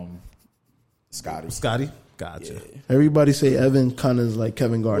Scotty. Scotty, gotcha. Yeah. Everybody say Evan kind of is like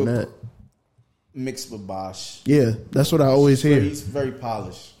Kevin Garnett, mixed with Bosh. Yeah, that's what I always hear. He's very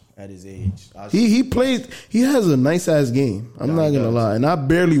polished at his age. He played. He has a nice ass game. I'm not gonna lie, and I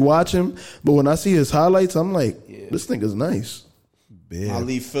barely watch him, but when I see his highlights, I'm like, this nigga's nice. I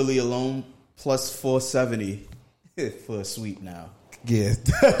leave Philly alone plus 470 for a sweep now. Yeah,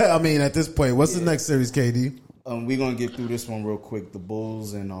 I mean at this point, what's the next series, KD? We're gonna get through this one real quick. The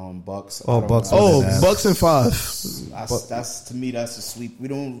Bulls and Bucks. Bucks. Bucks and 5. That's to me. That's a sweep. We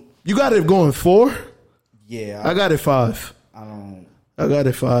don't. You got it going 4. Yeah, I got it 5. I got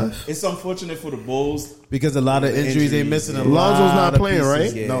it 5. It's unfortunate for the Bulls because a lot of injuries they missing. Lonzo's not playing,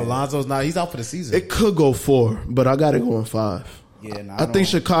 right? Yeah. No, Lonzo's not. He's out for the season. It could go 4, but I got it going 5. Yeah, I think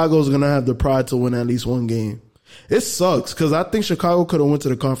Chicago's gonna have the pride to win at least one game. It sucks because I think Chicago could have went to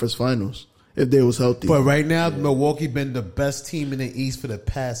the conference finals if they was healthy. But right now, Milwaukee been the best team in the East for the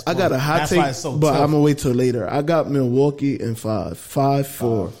past month. I got a hot take, but I'm gonna wait till later. I got Milwaukee in 5.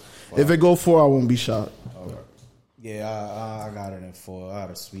 5-4. If it go 4, I won't be shocked. Yeah, I got it in 4. I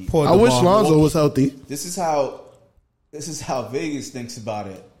had a sweep. I wish Lonzo was healthy. This is how Vegas thinks about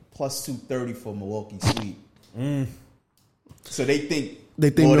it. Plus 230 for Milwaukee sweep. So they think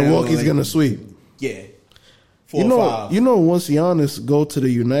Milwaukee's gonna sweep. Yeah. 4 or 5. You know, once Giannis go to the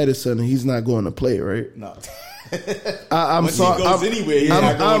United Center, he's not going to play, right? No. I'm Once sorry. he goes anywhere, he's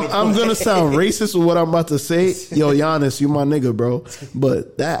not going to I'm play. gonna sound racist with what I'm about to say. Yo, Giannis, you my nigga, bro.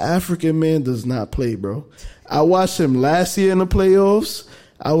 But that African man does not play, bro. I watched him last year in the playoffs.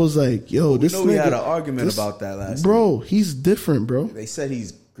 I was like, yo, this nigga. We had an argument about that last bro. He's different, bro. They said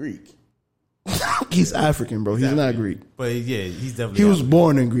he's Greek. He's African, bro. He's not Greek. But yeah, he's definitely. He was African.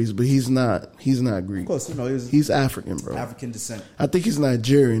 born in Greece, but he's not Greek. Of course, He's African, bro. African descent. I think he's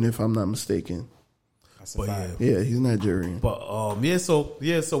Nigerian, if I'm not mistaken. That's a But fact. Yeah, he's Nigerian. But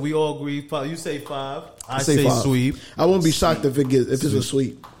so we all agree. You say 5. I say five. sweep. I won't be shocked if it's a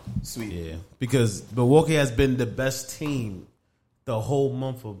sweep. Sweet. Yeah, because Milwaukee has been the best team the whole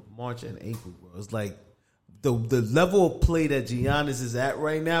month of March and April, bro. It's like the level of play that Giannis is at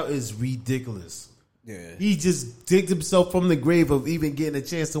right now is ridiculous. Yeah. He just digged himself from the grave of even getting a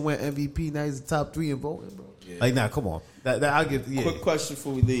chance to win MVP. Now he's the top 3 in voting, bro. Yeah. Like, nah, come on. That I'll give. Yeah. Quick question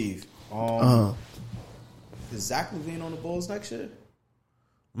before we leave. Is Zach LaVine on the Bulls next year?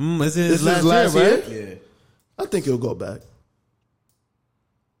 This This is is last year, right? Yeah. I think he'll go back.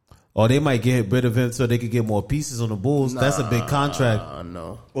 Or they might get rid of him so they could get more pieces on the Bulls. That's a big contract.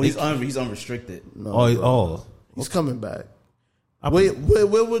 No. Well, he's unrestricted. Oh, He's coming back. Where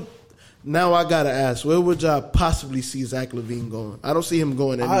would now I gotta ask, where would y'all possibly see Zach LaVine going? I don't see him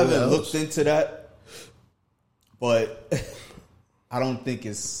going I anywhere haven't else. looked into that, but I don't think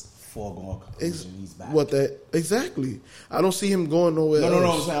it's foregone conclusion he's back. Exactly. I don't see him going nowhere No.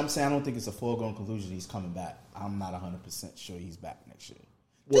 else. I'm saying I don't think it's a foregone conclusion he's coming back. I'm not 100% sure he's back next year.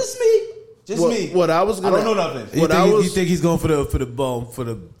 Just me. What I was gonna I don't know nothing. you think he's going for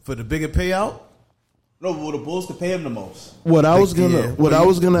the bigger payout? No, well, the Bulls to pay him the most. What I was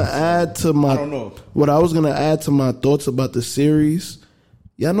gonna add to my I don't know. What I was gonna add to my thoughts about the series,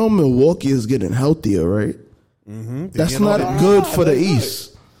 y'all know Milwaukee is getting healthier, right? Mm-hmm. That's not good for the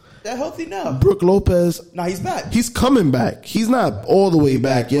East. They're healthy now. Brook Lopez, No, he's back. he's coming back. He's not all the way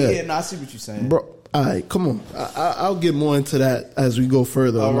back yet. Yeah, no, I see what you're saying. Bro, all right, come on. I'll get more into that as we go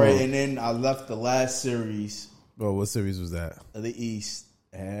further. All along. right, and then I left the last series Bro, what series was that? of the East.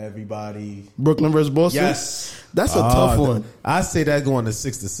 Everybody. Brooklyn versus Boston. Yes. That's a tough one. I say that going to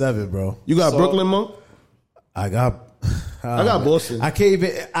 6 to 7, bro. You got So- Brooklyn, Monk? I got Boston. I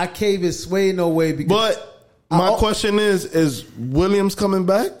can't even sway no way because But my question is Williams coming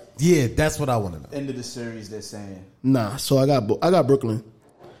back? yeah, that's what I want to know. End of the series, they're saying. Nah, so I got Brooklyn.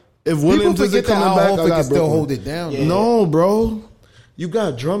 If Williams People isn't forget that coming Al back, I Horford got can still Brooklyn. hold it down. Yeah. No, bro. You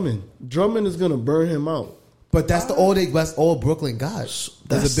got Drummond. Drummond is gonna burn him out. But that's all Brooklyn got.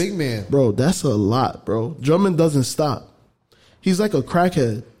 That's a big man. Bro, that's a lot, bro. Drummond doesn't stop. He's like a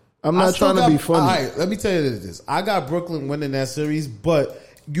crackhead. I'm not trying to be funny. All right, let me tell you this. I got Brooklyn winning that series, but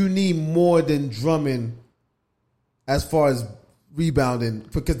you need more than Drummond as far as rebounding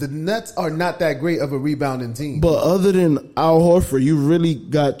because the Nets are not that great of a rebounding team. But other than Al Horford, you really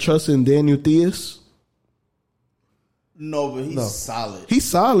got trust in Daniel Theus? No, but he's solid. He's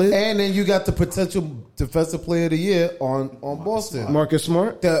solid. And then you got the potential defensive player of the year on Boston. Marcus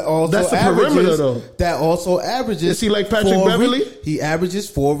Smart? That also That's the averages, perimeter, though. That also averages. Is he like Patrick 4 Beverley? He averages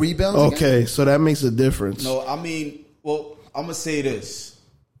 4 rebounds. a game. Okay, so that makes a difference. No, I mean, well, I'm gonna say this: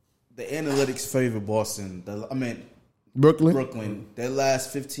 the analytics favor Boston. Brooklyn. Their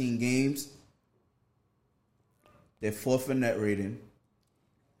last 15 games, they're 4th in net rating,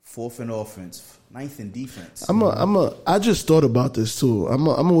 4th in offense, 9th in defense. I just thought about this too. I'm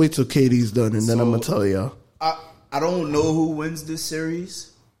gonna wait till KD's done and then I'm gonna tell y'all. I don't know who wins this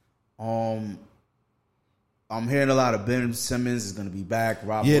series. I'm hearing a lot of Ben Simmons is going to be back.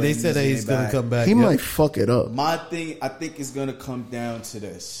 Rob Yeah, they Williams said that is he's going to back. come back. He Yep. might fuck it up. My thing, I think, is going to come down to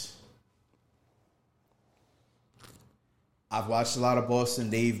this. I've watched a lot of Boston.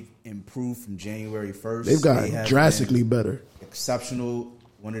 They've improved from January 1st. They've They gotten have drastically been better. exceptional.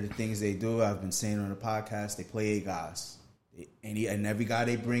 One of the things they do, I've been saying on the podcast, they play 8 guys. And every guy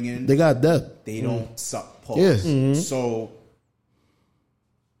they bring in, They got depth. they don't suck. Pause. Yes. Mm-hmm. So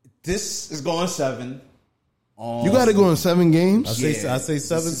this is going 7. You got to go in 7 games. I say this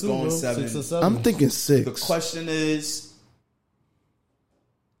 7 is too, going bro. 7. 6 or 7. I'm thinking 6. The question is,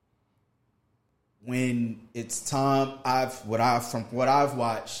 when it's time, from what I've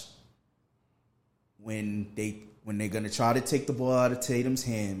watched, when they're gonna try to take the ball out of Tatum's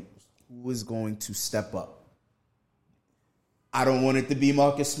hand, who is going to step up? I don't want it to be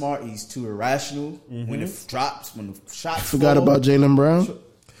Marcus Smart. He's too irrational. When it drops, when the shots Forgot fall, about Jaylen Brown.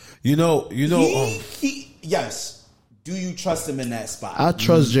 You know. yes. Do you trust him in that spot? I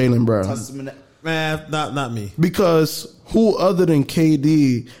trust Jaylen Brown. Trust him in that. Man, not me. Because who other than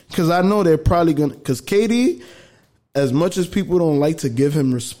KD? Because I know they're probably going to. Because KD, as much as people don't like to give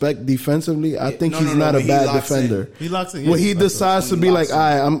him respect defensively, I think he's not a bad defender. He locks in. When he decides to be like,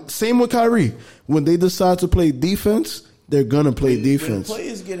 I'm same with Kyrie. When they decide to play defense, they're gonna play defense. When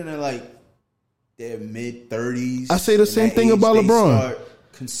players get into like their mid-30s, I say the same thing about LeBron. Start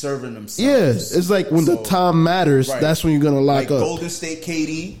conserving themselves. Yeah, it's like when the time matters, that's when you're gonna lock like up. Golden State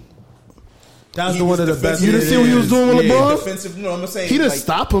KD. That's the one of the best. You didn't see what he was doing with LeBron? Defensive, no, I'm saying he didn't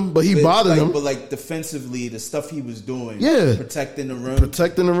stop him, but he bothered him. But like defensively, the stuff he was doing, protecting the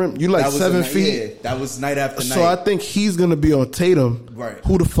rim, You like 7 feet. Yeah, that was night after night. So I think he's gonna be on Tatum. Right.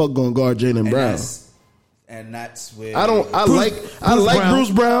 Who the fuck gonna guard Jaylen Brown? And that's where I like Bruce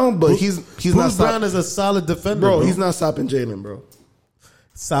Brown, but he's not. Bruce Brown is a solid defender, bro. He's not stopping Jaylen, bro.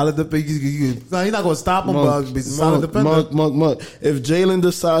 Solid defender. He's not going to stop him, but he's a solid defender. Mug. If Jaylen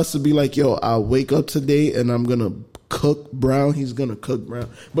decides to be like, yo, I wake up today and I'm gonna cook Brown, he's gonna cook Brown.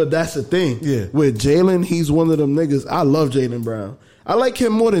 But that's the thing. Yeah. With Jaylen, he's one of them niggas. I love Jaylen Brown. I like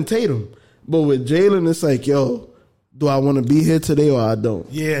him more than Tatum. But with Jaylen, it's like, yo, do I want to be here today or I don't?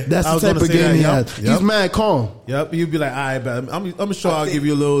 Yeah. That's the type of game he has. He's mad calm. Yep. You'd be like, all right, but I'm sure I'll give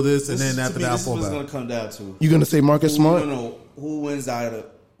you a little of this, and then after that, I'll fall back. This is what's going to come down to. You going to say Marcus Smart? No. Who wins out of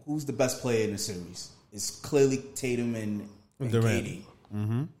who's the best player in the series? It's clearly Tatum and Durant. KD.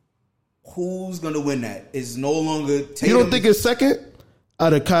 Mm-hmm. Who's going to win that? It's no longer Tatum. You don't think it's second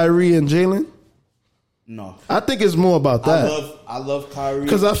out of Kyrie and Jaylen? No. I think it's more about that. I love Kyrie.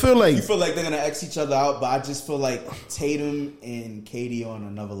 Because I feel like... You feel like they're going to X each other out, but I just feel like Tatum and KD on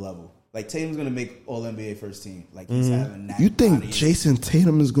another level. Like, Tatum's going to make All-NBA first team. Like, he's having that. You think Jason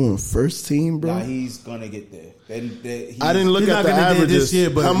Tatum is going first team, bro? Nah, he's going to get there. I didn't look at the averages. This year,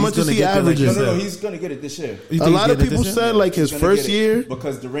 but how much is he averaging? No, he's going to get it this year. A lot of people said like his first year.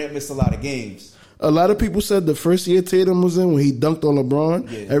 Because Durant missed a lot of games. A lot of people said the first year Tatum was in when he dunked on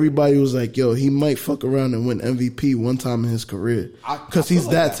LeBron, everybody was like, yo, he might fuck around and win MVP one time in his career. Because he's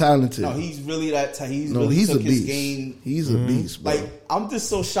like that talented. No, he's really that talented. He's a beast. He's a beast, bro. Like, I'm just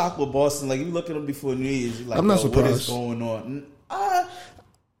so shocked with Boston. Like, you look at him before New Year's, you're like, I'm not surprised. What is going on?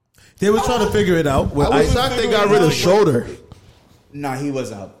 They were trying to figure it out. I thought they got rid of Schroeder. Nah, he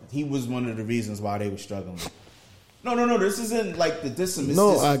wasn't. He was one of the reasons why they were struggling. No. This isn't like the dismiss.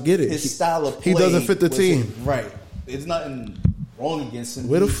 No, I get it. His style of play. He doesn't fit the team. Right. There's nothing wrong against him.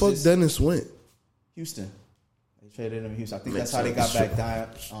 Where the fuck Dennis went? Houston. They traded him in Houston. I think that's how they got back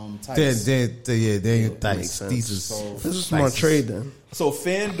Tice. Daniel Tice. This is a smart trade then. So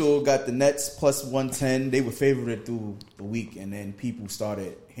FanDuel got the Nets plus 110. They were favored through the week, and then people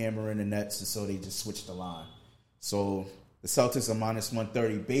started hammering the Nets, and so they just switched the line. So the Celtics are minus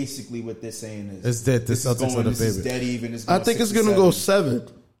 130. Basically, what they're saying is that the Celtics are the favorite. This is dead even. I think it's going to go 7.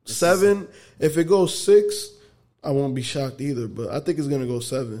 7. If it goes 6, I won't be shocked either. But I think it's going to go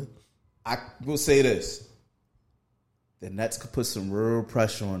 7. I will say this: the Nets could put some real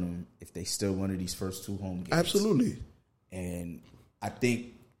pressure on them if they still win these first 2 home games. Absolutely. And I think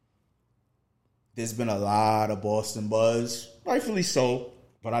there's been a lot of Boston buzz, rightfully so.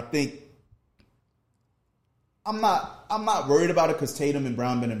 But I think I'm not worried about it because Tatum and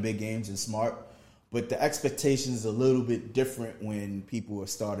Brown been in big games and Smart. But the expectation is a little bit different when people are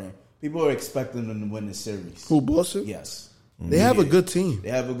starting. People are expecting them to win the series. Who, Boston? Yes. They have a good team. They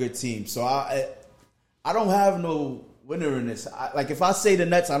have a good team. So I don't have no winner in this. Like if I say the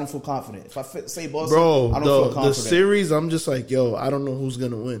Nets, I don't feel confident. If I say Boston, I don't feel confident. The series, I'm just like, yo, I don't know who's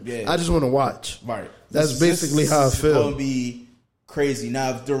gonna win. Yeah. I just want to watch. Right. That's basically how I feel. It's going to be crazy.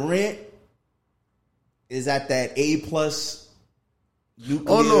 Now, if Durant is at that A+, nuclear,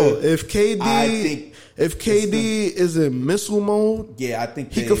 oh no! If KD is in missile mode, yeah, I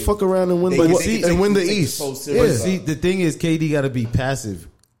think he could fuck around and win the East. Yeah. See, the thing is, KD got to be passive.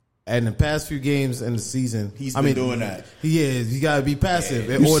 And the past few games in the season, he's been doing that. He got to be passive.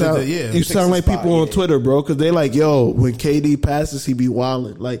 Yeah. You sound like people on Twitter, bro, because they like, yo, when KD passes, he be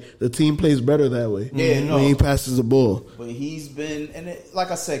wilding. Like the team plays better that way. Yeah, no. When he passes the ball. But he's been, and like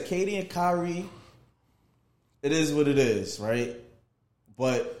I said, KD and Kyrie, it is what it is, right?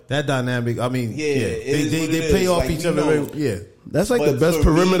 But that dynamic, I mean, they play off like, each other. Yeah, that's like the best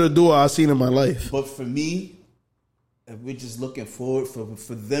perimeter duo I've seen in my life. But for me, if we're just looking forward for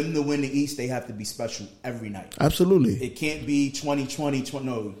them to win the East, they have to be special every night. Absolutely. It can't be 20-20.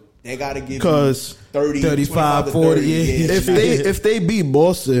 No, they got to give you 30, 35, 40. Yeah. If they beat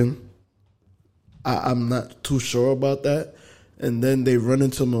Boston, I'm not too sure about that. And then they run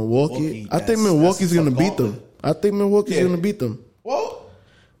into Milwaukee. I think Milwaukee's going to beat them. I think Milwaukee's going to beat them. Well,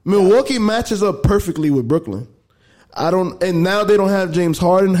 Milwaukee matches up perfectly with Brooklyn. And now they don't have James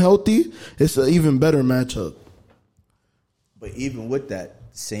Harden healthy. It's an even better matchup. But even with that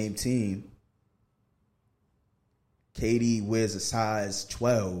same team, KD wears a size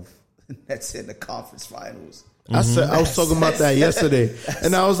 12. That's in the conference finals. I was talking about that yesterday,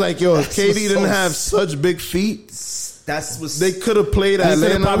 and I was like, "Yo, if KD didn't have such big feet, that's what they could have played They could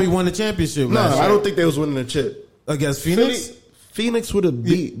Atlanta. have probably won the championship. No, last I year. don't think they was winning the chip Against Phoenix. Phoenix would have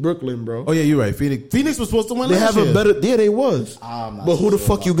beat Brooklyn, bro. Oh yeah, you're right. Phoenix was supposed to win. They last have year. a better. Yeah, they was. I'm not But who so the sure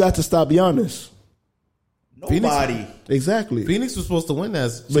fuck about you got to stop Giannis? Nobody. Exactly. Phoenix was supposed to win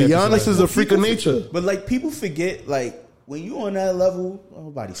that. But Giannis is a freak of People nature. But like people forget, like when you on that level,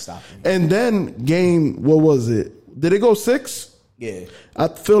 nobody's stopping. And then what was it? Did it go 6? Yeah. I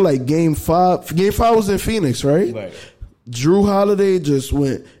feel like game 5 was in Phoenix, right? Right. Drew Holiday just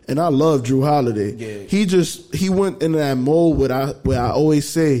went, and I love Drew Holiday. Yeah. He went in that mode where I always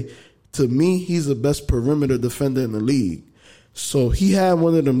say, to me, he's the best perimeter defender in the league. So he had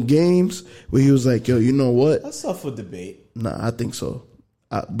one of them games where he was like, yo, you know what? That's up for debate. Nah, I think so.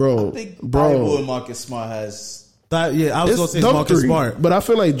 I think Bible and Marcus Smart has. I was going to say dunk Marcus three, Smart. but I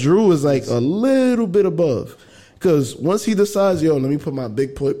feel like Drew is like a little bit above. Because once he decides, yo, let me put my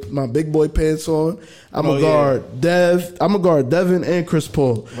big boy pants on, I'm gonna guard Devin and Chris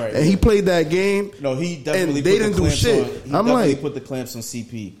Paul. Right. And he played that game. No, he definitely and they put didn't the do clamps shit. on. He I'm definitely like, put the clamps on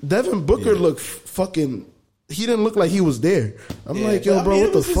CP. Devin Booker looked fucking. He didn't look like he was there. I'm like, yo, bro,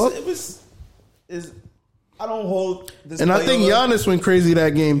 what the fuck? I don't hold this. And I think Giannis went crazy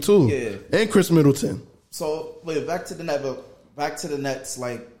that game too. Yeah. And Chris Middleton. So wait, back to the Nets.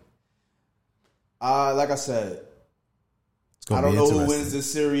 Like I said, I don't know who wins this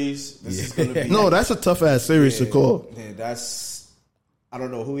series. This is gonna be No, that's a tough ass series to call. Yeah, I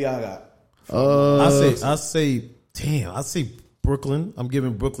don't know who y'all got. I say Brooklyn. I'm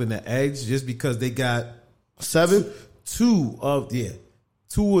giving Brooklyn the edge just because they got 7. two of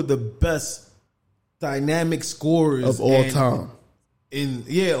the best dynamic scorers Of all time.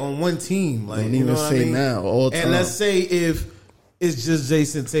 On one team. Like, Don't you know even what say I mean? now, all time. And let's say if it's just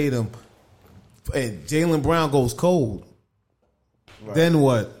Jason Tatum and Jaylen Brown goes cold, then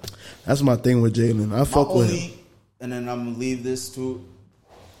what? That's my thing with Jalen. I fuck with him. And then I'm gonna leave this too.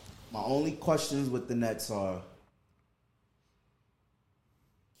 My only questions with the Nets are: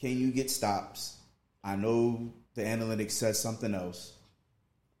 can you get stops? I know the analytics says something else.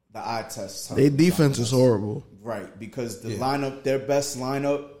 The eye test. Their defense is horrible. Right, because the lineup, their best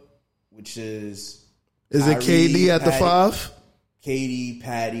lineup, which is it KD at the 5? KD,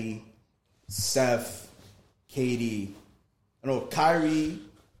 Patty, Seth, KD. No, Kyrie,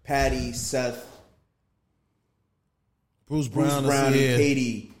 Patty, Seth, Bruce Brown and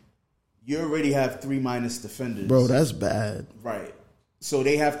KD. You already have 3 minus defenders. Bro, that's bad. Right. So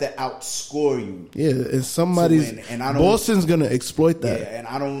they have to outscore you. Yeah, and somebody's Boston's gonna exploit that. Yeah, and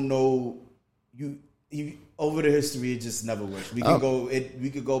I don't know. You over the history, it just never works. We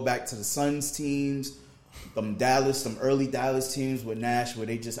could go back to the Suns teams, them early Dallas teams with Nash, where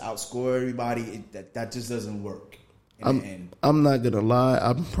they just outscore everybody. That just doesn't work. I'm not gonna lie.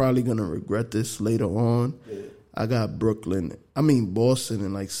 I'm probably gonna regret this later on. Yeah. I got Boston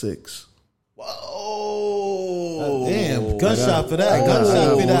in like 6. Whoa! Damn, gunshot for that.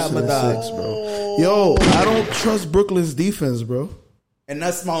 Gunshot for that, my dog. 6, bro. Yo, I don't trust Brooklyn's defense, bro. And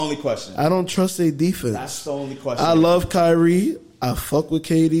that's my only question. I don't trust their defense. That's the only question. I love Kyrie. I fuck with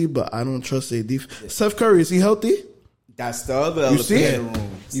KD, but I don't trust their defense. Yeah. Steph Curry, is he healthy? That's the other elephant in the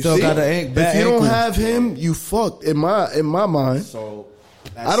room. Still got an bad If you ankle. don't have him, you fucked in my mind. So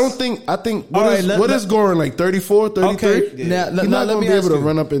I think what is Goran, like 34, 33? Okay, yeah. He's not going to be able to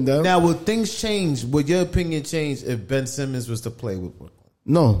run up and down. Now, would things change? Would your opinion change if Ben Simmons was to play with Brooklyn?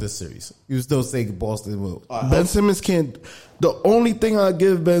 No. This series. You still say Boston will. Ben Simmons can't. The only thing I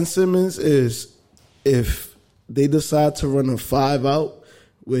give Ben Simmons is if they decide to run a 5 out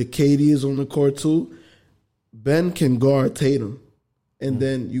where KD is on the court too, Ben can guard Tatum. And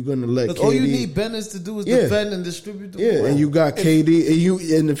then you're gonna let KD. All you need Ben is to do is defend and distribute the ball. Yeah, and you got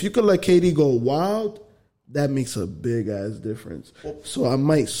KD, and if you could let KD go wild, that makes a big ass difference. So I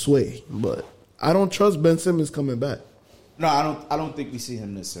might sway, but I don't trust Ben Simmons coming back. No, I don't think we see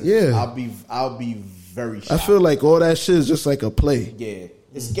him this series. Yeah, I'll be very shocked. I feel like all that shit is just like a play. Yeah,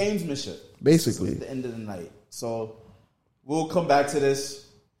 it's gamesmanship basically. At the end of the night, so we'll come back to this.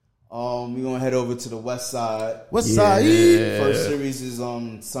 We're gonna head over to the West Side. West Side. First series is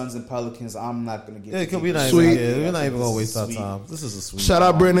Suns and Pelicans. I'm not gonna get. Yeah, we're not even gonna waste our time. This is a sweet. Shout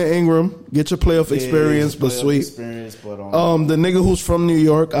out Brandon Ingram. Get your playoff experience, but sweet. The nigga who's from New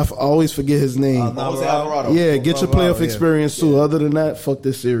York, I always forget his name. Alvarado. Yeah, get your playoff experience too. Other than that, fuck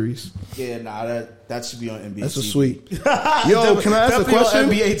this series. Yeah, nah, that should be on NBA. That's TV. a sweet. Yo, can I ask a question?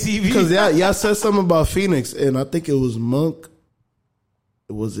 NBA TV. Because y'all said something about Phoenix, and I think it was Monk.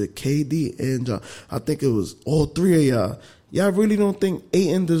 was it KD and John? I think it was all three of y'all. Y'all really don't think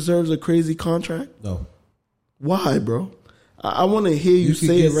Ayton deserves a crazy contract? No. Why, bro? I want to hear you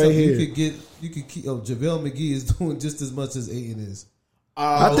say it right here. You could keep. JaVale McGee is doing just as much as Ayton is.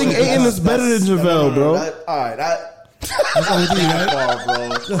 I think Ayton is better than JaVale, bro. That's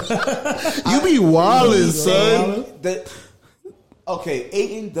You be wildin', son. Okay,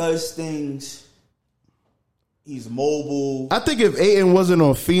 Ayton does things. He's mobile. I think if Ayton wasn't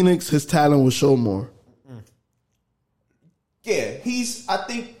on Phoenix, his talent would show more. Yeah,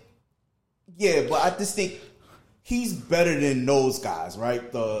 but I just think he's better than those guys,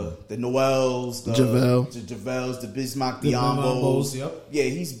 right? The Noels, the JaVales, the Bismack Biyombo's. Yep. Yeah,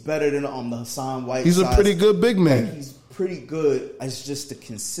 he's better than the Hassan White. He's a pretty good big man. Like, he's pretty good. It's just the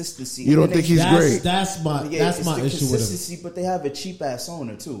consistency. You don't think he's great? That's my issue with him. But they have a cheap ass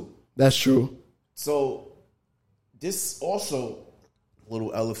owner too. That's true. So this also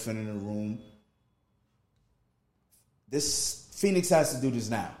little elephant in the room. This Phoenix has to do this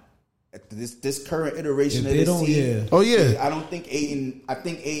now. This current iteration of this team. Yeah. Oh yeah. I don't think Ayton. I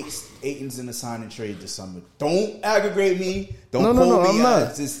think Ayton's in a sign and trade this summer. Don't aggravate me. Don't pull me I'm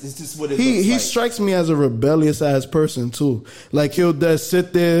not. It's just what it He looks like. strikes me as a rebellious ass person too. Like he'll just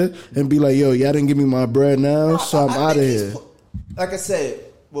sit there and be like, "Yo, y'all didn't give me my bread now, so I'm out of here." Like I said,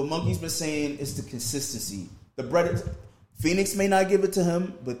 what Monkey's been saying is the consistency. The bread. Phoenix may not give it to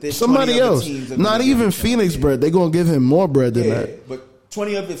him, but there's somebody 20 other else. teams Not even Phoenix bread. They're gonna give him more bread than that. But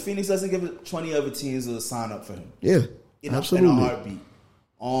 20 of it, Phoenix doesn't give it. 20 other teams will sign up for him. Yeah, absolutely. In a heartbeat.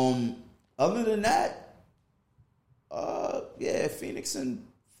 Other than that, Phoenix and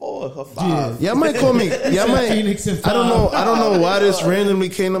 4 or 5. Y'all might call me. Y'all might. Phoenix and 5. I don't know why this randomly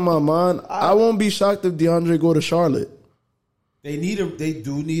came to my mind. I won't be shocked if DeAndre go to Charlotte. They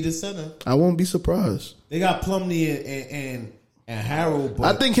do need a center. I won't be surprised. They got Plumlee and Harold.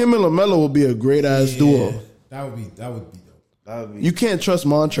 But I think him and LaMelo will be a great ass duo. That would be dope. You can't trust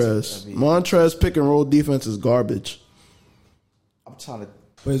Montrez. Montrez pick and roll defense is garbage. I'm trying to.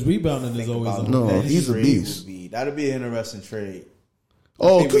 But his rebounding is always on. No, he's a beast. That'd be an interesting trade.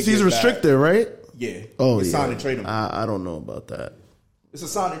 Oh, because he's restricted, right? Yeah. Oh, it's yeah. sign and trade him. I don't know about that. It's a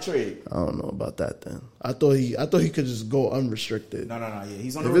sign and trade. I don't know about that. Then I thought he could just go unrestricted. No. Yeah,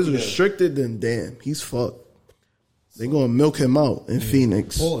 he's on. If it's restricted, then damn, he's fucked. They gonna milk him out in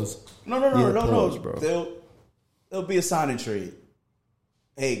Phoenix. Pause. No, bro. It'll be a sign and trade.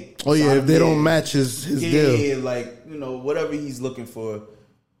 Hey. Oh yeah, if they don't match his deal. Yeah, like whatever he's looking for,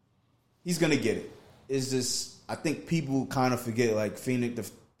 he's gonna get it. It's just I think people kind of forget like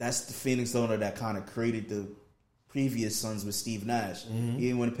Phoenix. That's the Phoenix owner that kind of created the previous Suns with Steve Nash. Mm-hmm. He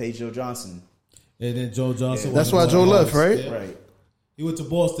didn't want to pay Joe Johnson. And then Joe Johnson. That's why Joe left, right? Yeah. Right. He went to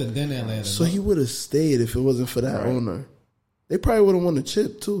Boston, then Atlanta. So he would have stayed if it wasn't for that owner. They probably would have won the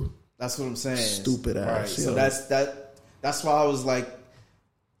chip too. That's what I'm saying. Stupid ass. Right. So that's why I was like,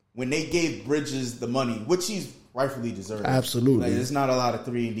 when they gave Bridges the money, which he's rightfully deserved. Absolutely. Like, there's not a lot of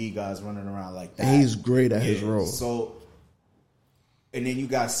 3-and-D guys running around like that. And he's great at his role. So, and then you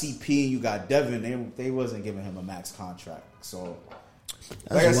got CP and you got Devin. They wasn't giving him a max contract. So,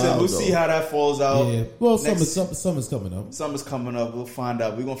 like I said, we'll see how that falls out. Yeah. Well, summer's coming up. Summer's coming up. We'll find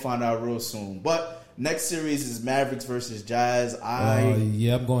out. We're gonna find out real soon. But next series is Mavericks versus Jazz.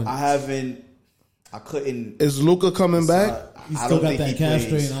 I'm going. I couldn't. Is Luka coming back? He still got that calf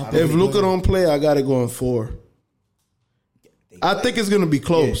strain. If Luka don't play, I got it going 4. I think it's gonna be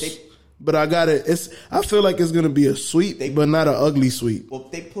close. But I got it. I feel like it's gonna be a sweep, but not an ugly sweep. Well,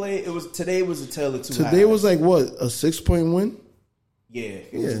 today was a tale of two halves. Today was like what, a 6-point win? Yeah,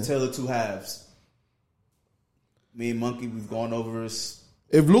 it was a tale of two halves. Me and Monkey, we've gone over this.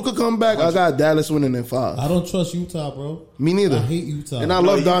 If Luka come back, I got Dallas winning in 5. I don't trust Utah, bro. Me neither. I hate Utah. And I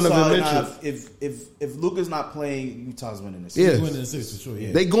love Donovan Mitchell. If Luka's not playing, Utah's winning this. Yeah, He's winning the 6 for sure.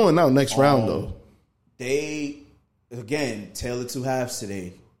 Yeah. They going out next round though. They again tale of two halves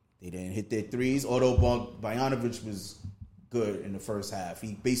today. They didn't hit their threes. Although Bogdanovic was good in the first half,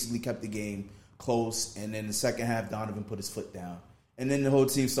 he basically kept the game close. And then the second half, Donovan put his foot down, and then the whole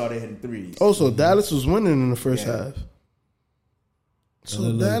team started hitting threes. Oh, so Dallas was winning in the first half.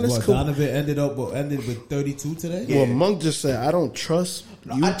 So Dallas Donovan ended with 32 today. Yeah. Well, Monk just said, "I don't trust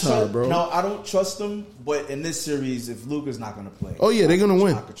Utah, bro." No, I don't trust them. But in this series, if Luka's not going to play, they're going to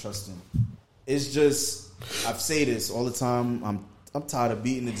win. I could trust him. It's just I say this all the time. I'm tired of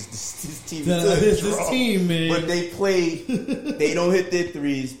beating this team. This team, man. But they play. They don't hit their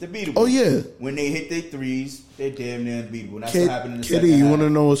threes. They're beatable. Oh yeah. When they hit their threes, they're damn near unbeatable. That's what happened in the second half. You want to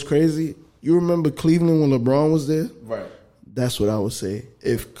know what's crazy? You remember Cleveland when LeBron was there? Right. That's what I would say.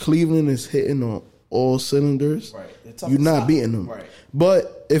 If Cleveland is hitting on all cylinders, Right. you're not beating them. Right.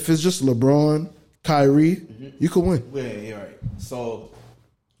 But if it's just LeBron, Kyrie, you can win. Yeah, right. So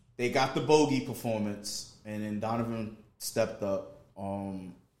they got the bogey performance, and then Donovan stepped up.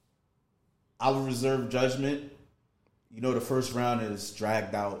 I would reserve judgment. You know, the first round is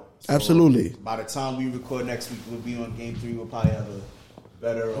dragged out. So Absolutely. By the time we record next week, we'll be on game 3. We'll probably have a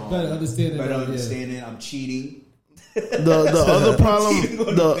better understanding. I'm cheating. The other problem,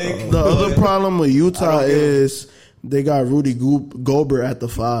 the other problem with Utah is they got Rudy Gobert at the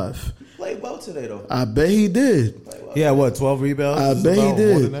 5. He played well today, though. I bet he did. Yeah, what, 12 rebounds? I bet he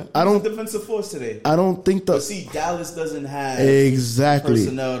did. I don't defensive force today. I don't think But see, Dallas doesn't have exactly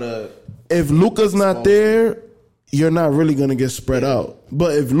personnel to. If Luka's not there, you're not really gonna get spread out.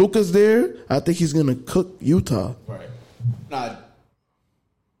 But if Luka's there, I think he's gonna cook Utah. Right. Nah.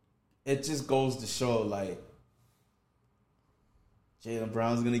 It just goes to show, like, Jaylen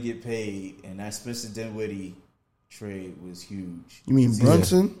Brown's gonna get paid, and that Spencer Dinwiddie trade was huge. You mean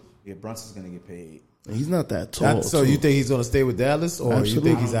Brunson? Yeah, Brunson's gonna get paid. He's not that tall. So you think he's going to stay with Dallas, or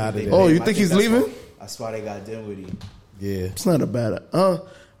Absolutely. you think he's out of there? Oh, you think he's leaving? That's why they got Dinwiddie. Yeah. It's not a bad.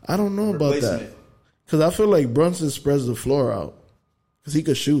 I don't know about that because I feel like Brunson spreads the floor out because he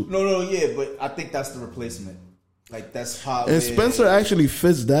could shoot. No, yeah, but I think that's the replacement. Like that's how. And Spencer actually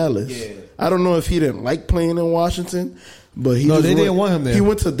fits Dallas. Yeah. I don't know if he didn't like playing in Washington, but he they didn't want him there. He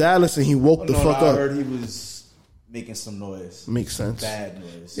went to Dallas and he woke the fuck I up. heard he was making some noise. Makes sense. Bad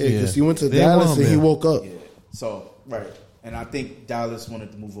noise. Yeah, because he went to Dallas and he woke up. Yeah. So right, and I think Dallas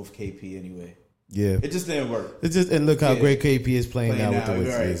wanted to move off KP anyway. Yeah. It just didn't work. And look how great KP is playing now with the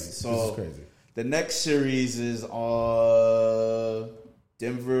Wizards. Right. This So is crazy. the next series is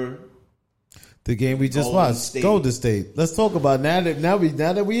Denver. The game we just watched, Golden State. Let's talk about now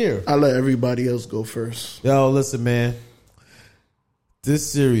that we're here. I'll let everybody else go first. Yo, listen, man.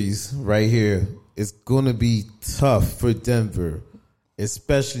 This series right here is going to be tough for Denver,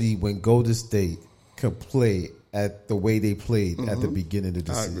 especially when Golden State can play at the way they played at the beginning of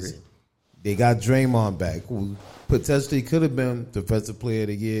the season. They got Draymond back, who potentially could have been Defensive Player of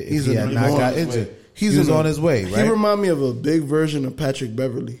the Year if he had not got injured. He was on his way, right? He remind me of a big version of Patrick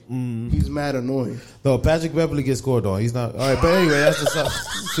Beverly. He's mad annoying. No, Patrick Beverly gets scored on. He's not. All right, but anyway, that's the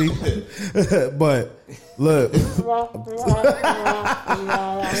see. But look, that's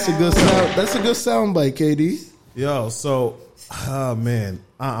a good sound. That's a good sound bite, KD. Yo, so, man,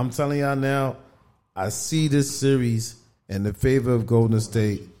 I'm telling y'all now, I see this series in the favor of Golden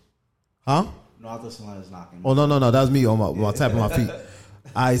State. Huh? No, I thought someone was knocking. Oh, no. That was me on my tapping my feet.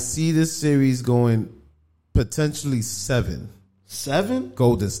 I see this series going potentially 7. 7?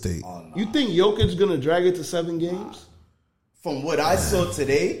 Golden State. Oh, no. You think Jokic's gonna drag it to 7 games? From what I saw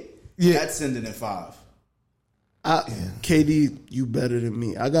today, that's ending in 5. KD, you better than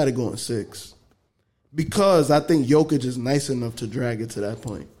me. I got to go in 6 because I think Jokic is nice enough to drag it to that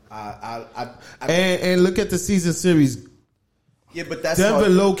point. And look at the season series. Yeah, but that's Denver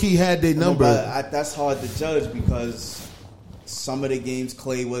low key had their number. That's hard to judge because some of the games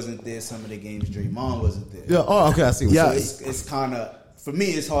Clay wasn't there, some of the games Draymond wasn't there. Yeah. Oh, okay. I see. Yeah. So it's kind of, for me,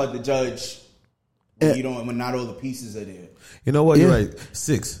 it's hard to judge when when not all the pieces are there. You know what? You're right.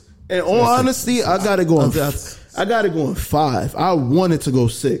 6. In all honesty, I gotta go in 5. I wanted to go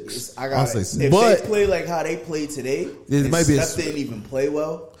 6. I'll say 6. If But they play like how they played today, it might be Steph didn't even play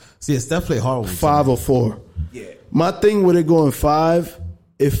well. See, Steph played horrible. 5 or 4. Yeah. My thing with it going 5,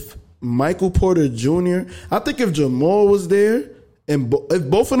 if Michael Porter Jr., I think if Jamal was there and if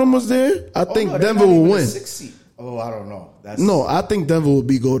both of them was there, I think Denver will win. Oh, I don't know. No, I think Denver will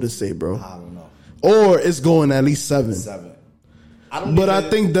be Golden State, bro. I don't know. Or it's going at least 7. I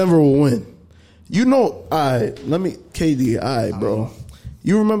think Denver will win. You know, KD, bro.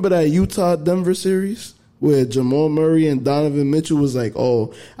 You remember that Utah-Denver series where Jamal Murray and Donovan Mitchell was like,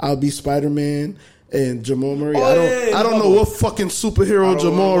 "Oh, I'll be Spider-Man," and Jamal Murray. I don't know what fucking superhero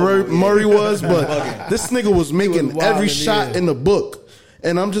Jamal Murray was, but this nigga was making every shot in the book,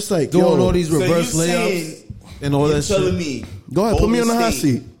 and I'm just like, doing all these reverse layups and all that shit. Telling me, go ahead, put me on the hot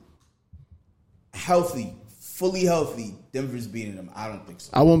seat. Healthy, fully healthy. Denver's beating them. I don't think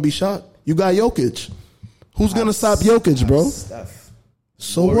so. I won't be shocked. You got Jokic. Who's gonna stop Jokic, bro? Steph.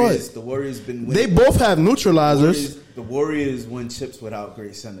 So what? The Warriors been winning. They both have neutralizers. The Warriors win chips without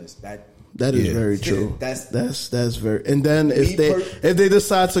great centers. That is very true. That's very. And then if they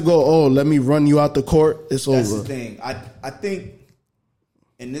decide to go, let me run you out the court, it's over. That's the thing. I think,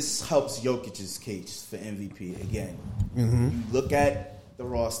 and this helps Jokic's case for MVP again. Mm-hmm. You look at the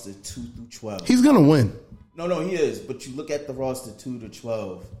roster 2 through 12. He's gonna win. No, he is. But you look at the roster 2 to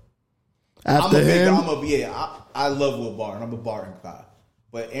 12. After him, I love Will Barton. I'm a Barton guy.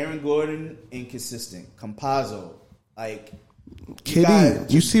 But Aaron Gordon, inconsistent. Campazzo, like... KD,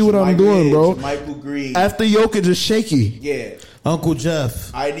 you see what I'm doing, bro? Michael Green. After Jokic is shaky. Yeah. Uncle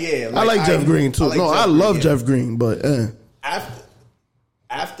Jeff. I like Jeff Green, too. I love Jeff Green, but...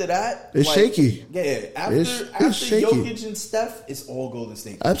 After that... It's shaky. Yeah. After shaky. Jokic and Steph, it's all Golden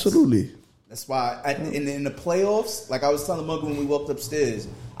State. Absolutely. That's why in the playoffs, like I was telling Mugga when we walked upstairs,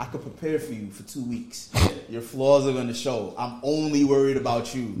 I could prepare for you for 2 weeks. Your flaws are going to show. I'm only worried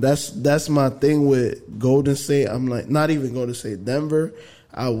about you. That's my thing with Golden State. I'm like, not even Golden State, Denver.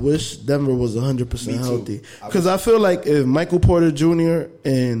 I wish Denver was 100% healthy. Because I feel like if Michael Porter Jr.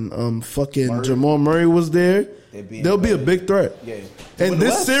 and fucking Jamal Murray was there, they'll be a big threat. Yeah. And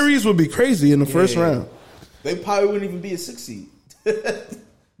this series would be crazy in the first round. They probably wouldn't even be a 6 seed.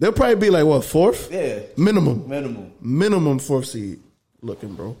 They'll probably be like, what, 4th? Yeah. Minimum 4th seed.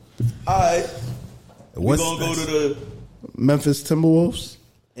 Looking, bro. All right. We're going to go to the... Memphis Timberwolves.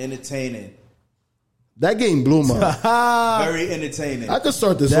 Entertaining. That game blew my... Very entertaining. I could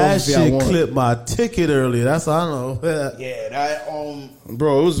start this that off if I want. That shit clipped my ticket earlier. That's all I know. Yeah, that...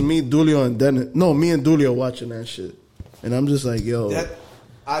 Bro, it was me, Dulio, and Dennis. No, me and Dulio watching that shit. And I'm just like, yo...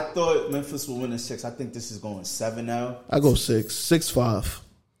 I thought Memphis would win in 6. I think this is going 7 now. I go 6. 6-5.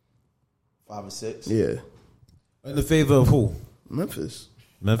 5 or 6? Yeah. In the favor of who? Memphis.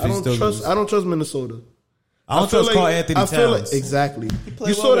 I don't trust Minnesota. I don't trust Carl Anthony Towns. Feel like, exactly.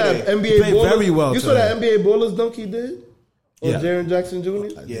 You saw that NBA Ballers. Very well. You saw that NBA Ballers dunk he did on Jaren Jackson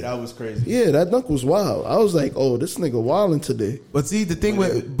Jr. Yeah, that was crazy. Yeah, that dunk was wild. I was like, oh, this nigga wilding today. But see, the thing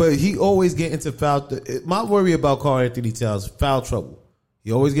but he always get into foul. My worry about Carl Anthony Towns, foul trouble.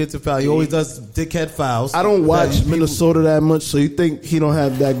 He always gets to foul. He always does dickhead fouls. I don't watch Minnesota that much, so you think he don't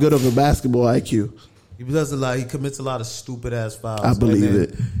have that good of a basketball IQ? He does a lot. He commits a lot of stupid ass fouls. I believe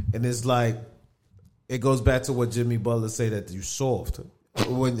it. And it's like, it goes back to what Jimmy Butler say that you soft.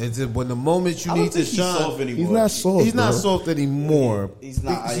 When the moment you need to shine, he's not soft. He's not soft anymore. He's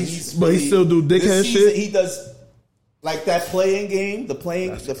not. But he still do dickhead shit. He does like that playing game.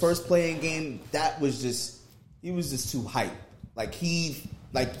 The first playing game. That was just he was just too hype. Like he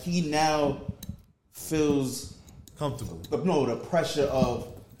now feels comfortable. The pressure of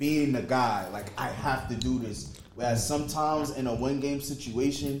being the guy. Like I have to do this. Whereas sometimes in a one-game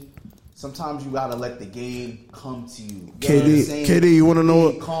situation, sometimes you gotta let the game come to you. KD, you want to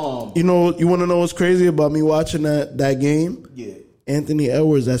know? Calm. You want to know what's crazy about me watching that game? Yeah. Anthony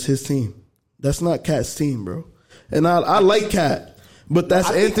Edwards, that's his team. That's not Cat's team, bro. And I like Cat, but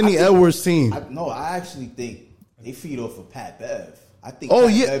that's Anthony Edwards' team. I actually think they feed off of Pat Bev. I think.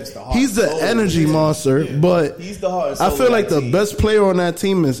 Bev's he's the energy monster, but he's the heart and soul. I feel like the best player on that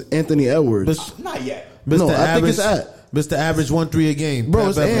team is Anthony Edwards. Not yet. I think it's Mr. Average 1-3 a game. Bro,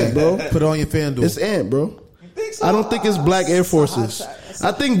 it's Ant, bro. Put it on your FanDuel. It's Ant, bro. You think so? I don't think it's Black Air Forces.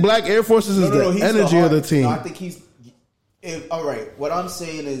 I think Black Air Forces is the energy of the team. No, I think he's... all right, what I'm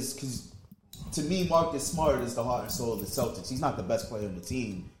saying is... because to me, Marcus Smart is the heart and soul of the Celtics. He's not the best player on the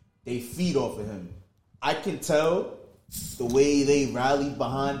team. They feed off of him. I can tell the way they rallied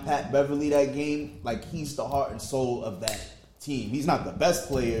behind Pat Beverly that game, like he's the heart and soul of that team. He's not the best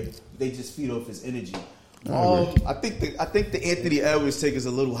player. They just feed off his energy. I think the Anthony Edwards take is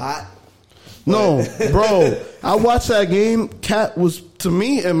a little hot. No, bro. I watched that game. Cat was, to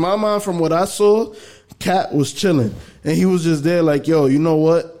me, in my mind, from what I saw, Cat was chilling. And he was just there like, yo, you know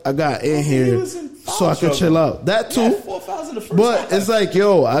what? I got in here so I could chill out. That too. But it's like,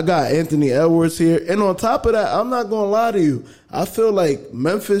 yo, I got Anthony Edwards here. And on top of that, I'm not going to lie to you. I feel like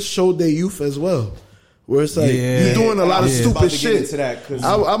Memphis showed their youth as well. Where it's like, you're doing a lot of stupid shit.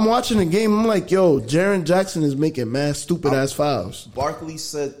 I'm watching the game. I'm like, yo, Jaren Jackson is making mad stupid ass fouls. Barkley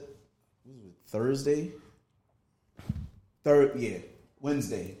said, Wednesday,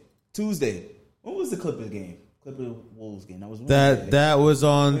 Tuesday. What was the Clippers game? Clippers Wolves game. That was Wednesday. That was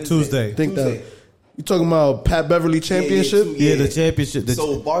on Wednesday. Tuesday. I think that you talking about Pat Beverly championship? Yeah, the championship.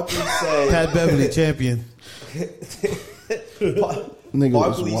 So Barkley said Pat Beverly champion.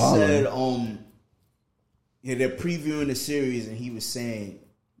 Barkley said they're previewing the series and he was saying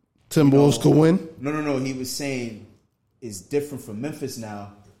Timberwolves could win? No. He was saying it's different from Memphis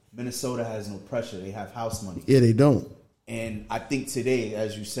now. Minnesota has no pressure. They have house money. Yeah, they don't. And I think today,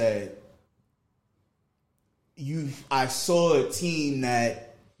 as you said, I saw a team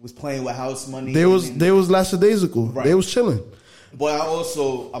that was playing with house money. They was lackadaisical. Right. They was chilling. But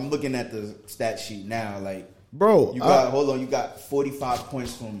I'm looking at the stat sheet now. Like, bro, you got 45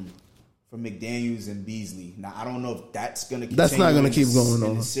 points from McDaniels and Beasley. Now I don't know if that's gonna. That's not gonna keep going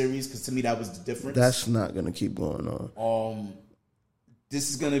on in the series because to me that was the difference. That's not gonna keep going on. this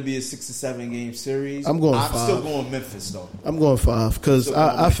is going to be a 6 to 7 game series. I'm going I'm 5. still going Memphis, though. I'm going 5 because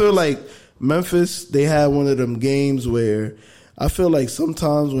I feel like Memphis, they had one of them games where I feel like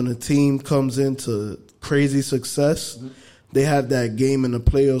sometimes when a team comes into crazy success, they have that game in the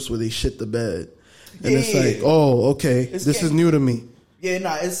playoffs where they shit the bed. And it's like, oh, okay, this is new to me. Yeah,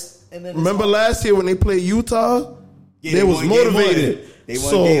 nah, it's... And then Remember last year when they played Utah? Yeah, they was motivated. They won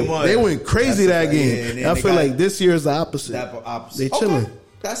so game 1. They went crazy that game. Yeah, and then I feel like this year is the opposite. They chilling.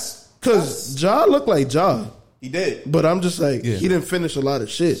 Okay. Because Ja looked like Ja. He did. But I'm just like, he didn't finish a lot of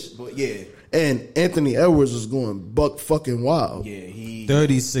shit. But yeah. And Anthony Edwards was going buck fucking wild. Yeah, he...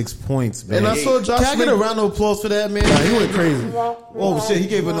 36 points, man. And I saw Josh Can I get a round of applause for that, man? Nah, he went crazy. Oh, shit, he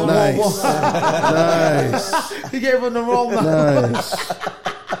gave him the Nice. wrong one. Nice. He gave him the wrong one. Nice.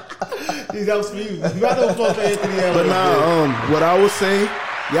 That was for you. Round of applause for Anthony Edwards. But now, what I would say,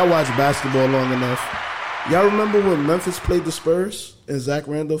 y'all watch basketball long enough. Y'all remember when Memphis played the Spurs and Zach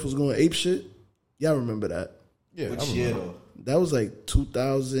Randolph was going ape shit? Y'all remember that? Yeah, Which year, though? That was like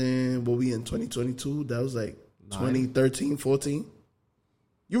 2000, what we in 2022? That was like 2013, 14.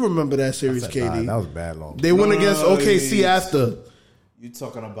 You remember that series, KD? That was bad long. They went against OKC after. You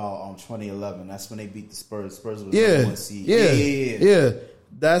talking about 2011? That's when they beat the Spurs. Spurs was Yeah. the 1 seed. Yeah.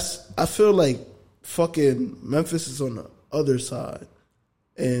 I feel like fucking Memphis is on the other side.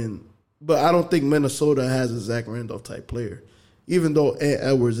 But I don't think Minnesota has a Zach Randolph type player. Even though Ant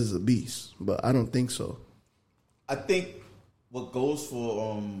Edwards is a beast. But I don't think so. I think what goes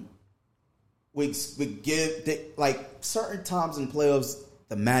for we like certain times in playoffs,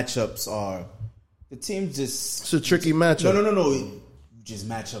 the matchups are the teams just It's a tricky matchup. No. You just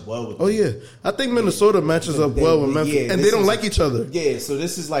match up well with them. Oh yeah, I think Minnesota matches up well with Memphis, and they don't like each other. Yeah, so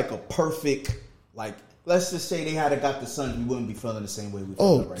this is like a perfect, like, let's just say they had got the Suns, we wouldn't be feeling the same way we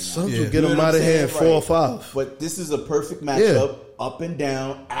feel right now. Suns will get them out of here in 4 or 5. But this is a perfect matchup, up and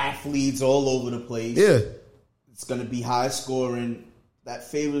down, athletes all over the place. Yeah, it's going to be high scoring. That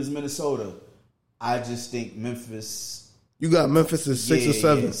favors Minnesota. I just think Memphis. You got Memphis at 6 or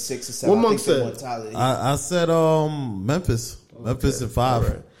 7. Yeah, 6 or 7. What Monk said? I said Memphis. Memphis at 5.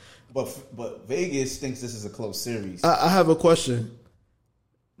 Right. But Vegas thinks this is a close series. I have a question.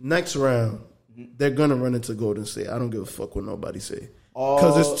 Next round, they're gonna run into Golden State. I don't give a fuck what nobody say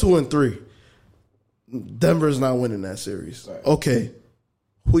because it's 2 and 3. Denver's not winning that series. Right. Okay,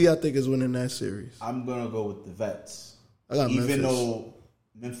 who y'all think is winning that series? I'm gonna go with the vets. I got Memphis. Even though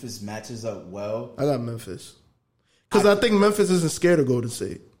Memphis matches up well, I got Memphis because I think Memphis isn't scared of Golden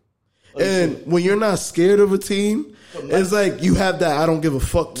State. And when you're not scared of a team, it's like you have that I don't give a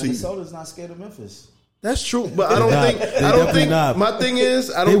fuck to you. Minnesota's not scared of Memphis. That's true, but I don't think. Not. My thing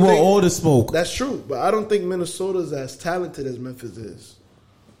is, I They don't want think all the smoke. that's true, but I don't think Minnesota's as talented as Memphis is.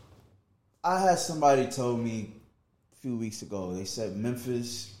 I had somebody told me a few weeks ago. They said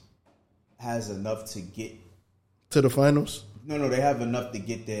Memphis has enough to get To the finals. No, they have enough to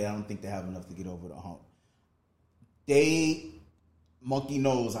get there. I don't think they have enough to get over the hump. Monkey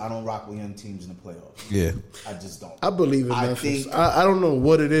knows I don't rock with young teams in the playoffs. Yeah. I just don't. I believe in Memphis. I don't know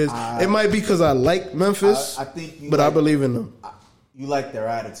what it is. It might be because I like Memphis, I think but I believe in them. You like their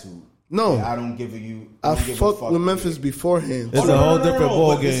attitude. No. I don't give you. I fuck with Memphis beforehand. It's a whole different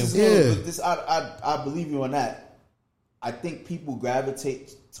ball game. I believe you on that. I think people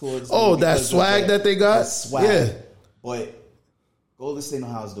gravitate towards. That swag that they got. That swag. Yeah. But Golden State know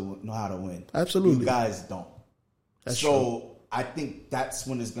how to win. Absolutely. You guys don't. That's so true. I think that's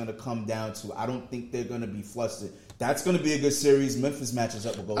when it's going to come down to. I don't think they're going to be flustered. That's going to be a good series. Memphis matches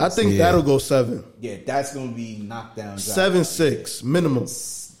up with Golden State. I think that'll go 7. Yeah, that's going to be knockdown. 7-6 minimum.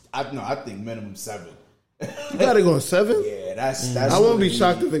 I think minimum 7. You got to go 7. Yeah, that's. I won't be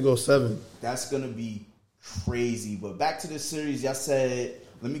shocked if it goes 7. That's going to be crazy. But back to the series, y'all said.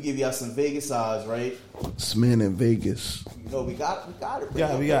 Let me give y'all some Vegas odds, right? This man in Vegas. We got it.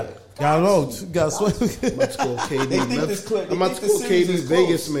 Yeah, we got it. Got sweat. I'm about to go KD. I'm about to go KD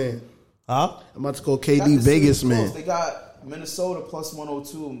Vegas man. Huh? I'm about to go KD Vegas man. They got Minnesota plus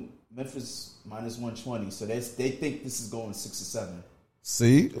 102, Memphis minus 120. So they think this is going 6 or 7.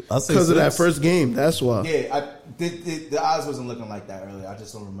 See, I say because of that first game. That's why. Yeah, the odds wasn't looking like that earlier. I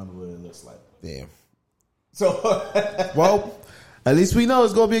just don't remember what it looks like. Damn. So, well, at least we know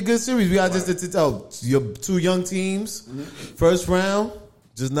it's going to be a good series. We got just to tell your 2 young teams, first round.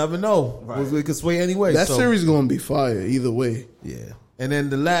 Just never know. Right. We could sway anyway. That series is going to be fire either way. Yeah. And then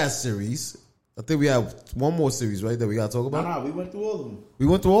the last series, I think we have one more series, right, that we got to talk about? No, we went through all of them. We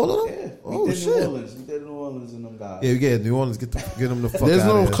went through all of them? Yeah. Oh, we did shit. New Orleans. We did New Orleans and them guys. Yeah, we get New Orleans. Get them the fuck There's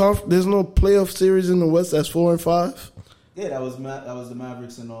out of here. There's no playoff series in the West that's 4 and 5. Yeah, that was the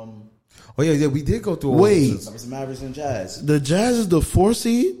Mavericks and Oh yeah, we did go through. Wait. It's Mavericks and Jazz. The Jazz is the 4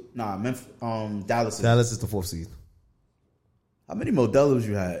 seed? Nah, Dallas. Dallas is the 4th seed. How many Modelos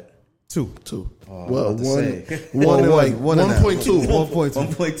you had? 2. Well, one and like 1.2.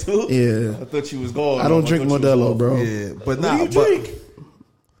 1.2? Yeah. I thought you was going. I don't drink Modelo, bro. Yeah, but What do you drink?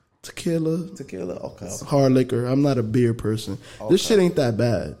 Tequila. Okay. Hard liquor. I'm not a beer person. This shit ain't that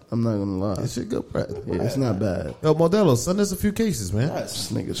bad. I'm not gonna lie. This shit good, bro. Yeah, it's not bad. Yo, Modelo, send us a few cases, man. Yes.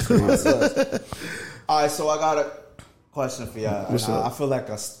 This nigga's crazy. All right, so I got a question for y'all. What's up? I feel like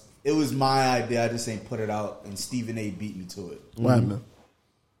it was my idea. I just ain't put it out, and Stephen A. beat me to it. What happened?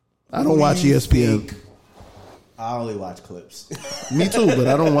 I don't watch ESPN. I only watch clips. Me too, but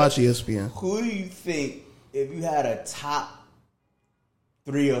I don't watch ESPN. Who do you think, if you had a top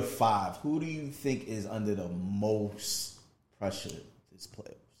 3 or 5, who do you think is under the most pressure this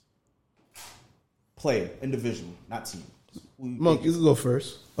player, individual, not team? Monk, you can go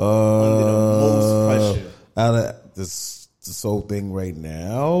first. Under the most pressure. Out of this whole thing right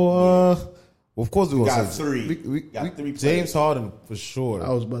now, of course we got gonna say 3. We got 3 players. James Harden for sure. I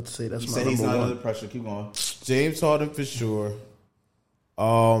was about to say that's You my said he's number not one. under pressure. Keep going. James Harden for sure.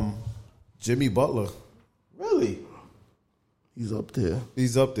 Jimmy Butler, Really? He's up there.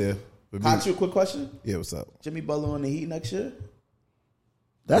 he's up there. For me. Can I ask you a quick question? Yeah, what's up? Jimmy Butler on the Heat next year?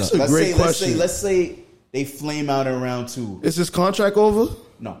 That's a great question. Let's say they flame out in round 2. Is his contract over?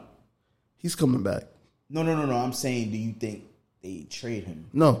 No. He's coming back. No. I'm saying, do you think they trade him?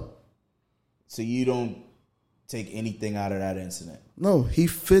 No. So you don't take anything out of that incident? No, he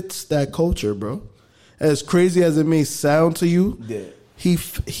fits that culture, bro. As crazy as it may sound to you, Yeah. he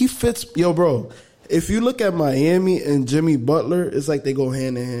fits. Yo, bro, if you look at Miami and Jimmy Butler, it's like they go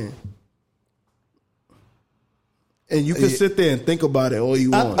hand in hand. And you can sit there and think about it all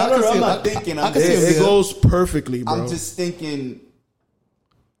you want. I don't know. see I'm him. not thinking. I'm It goes perfectly, bro. I'm just thinking.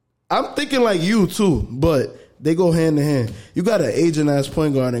 I'm thinking like you too, but they go hand in hand. You got an aging ass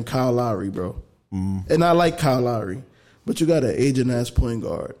point guard in Kyle Lowry, bro. And I like Kyle Lowry, but you got an aging ass point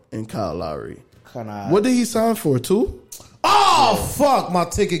guard in Kyle Lowry. What did he sign for? 2? Oh fuck! My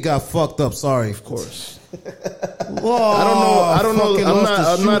ticket got fucked up. Sorry. Of course. Whoa, I don't know. fucking I'm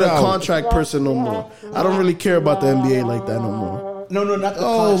lost the not a shootout. contract person no more. I don't really care about the NBA like that no more. No, not the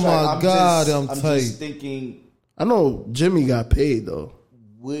Oh, contract. my God, I'm just tight. thinking. I know Jimmy got paid though.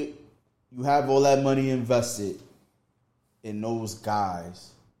 You have all that money invested in those guys.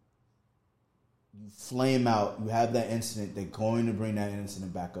 You flame out. You have that incident. They're going to bring that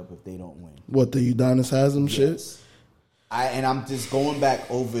incident back up if they don't win. What, the Udonis Haslam shit? Yes. And I'm just going back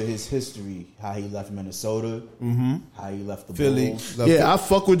over his history, how he left Minnesota, how he left the Philly. Bulls. Yeah, I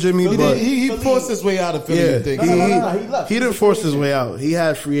fuck with Jimmy, but He forced his way out of Philly. yeah, I think. he left. he didn't force his way out. He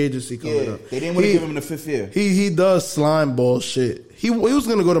had free agency coming Yeah, up. they didn't want to give him the 5th year. He does slime ball shit. He was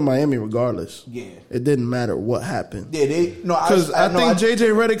gonna go to Miami regardless. Yeah. It didn't matter what happened. Yeah, Because I think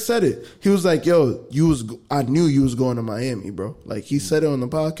JJ Redick said it. He was like, "Yo, I knew you was going to Miami, bro." Like he said it on the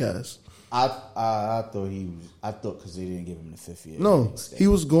podcast. I thought because they didn't give him the 5th year. No, he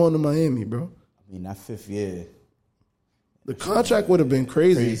was going to Miami, bro. I mean, that 5th year. The contract would have been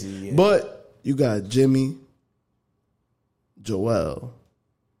crazy. Yeah. But you got Jimmy, Joel,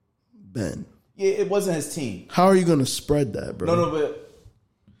 Ben. Yeah, it wasn't his team. How are you going to spread that, bro? No, but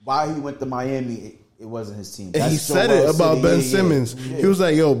why he went to Miami, it wasn't his team. And he That's said Joel it about City. Ben Yeah, Simmons. yeah. He was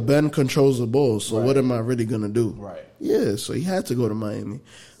like, "Yo, Ben controls the Bulls, so Right. what am I really going to do?" Right. Yeah, so he had to go to Miami.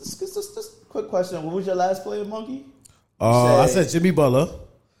 Just quick question. What was your last player, Monkey? I said Jimmy Butler.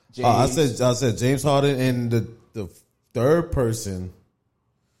 James. I said James Harden, and the third person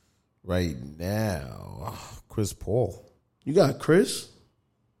right now, Chris Paul. You got Chris?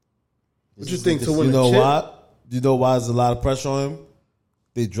 What you think to win You know a chip? why? You know why there's a lot of pressure on him?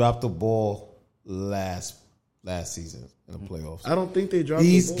 They dropped the ball last season in the playoffs. I don't think they dropped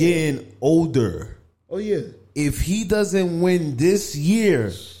He's the ball. getting older. Oh, yeah. If he doesn't win this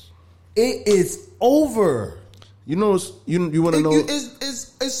year, it is over. You know, you want to know?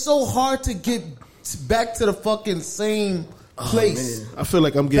 It's so hard to get back to the fucking same place. Man, I feel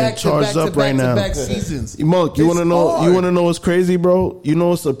like I'm getting charged up right now. Back seasons. Monk, you It's want to know? hard. You want to know what's crazy, bro? You know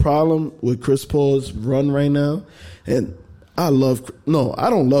what's the problem with Chris Paul's run right now? And I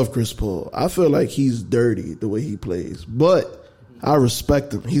don't love Chris Paul. I feel like he's dirty the way he plays, but I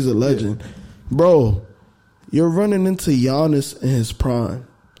respect him. He's a legend, bro. You're running into Giannis in his prime.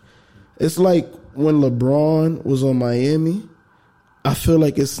 It's like when LeBron was on Miami. I feel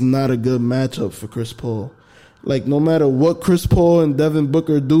like it's not a good matchup for Chris Paul. Like, no matter what Chris Paul and Devin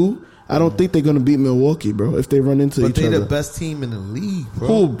Booker do, I don't think they're going to beat Milwaukee, bro, if they run into each But they're other. the best team in the league, bro.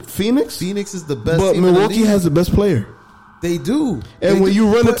 Who, Phoenix? Phoenix is the best But team in the Milwaukee league. has the best player. They do. And when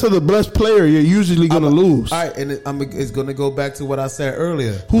you run into the best player, you're usually going to lose. All right, and it's going to go back to what I said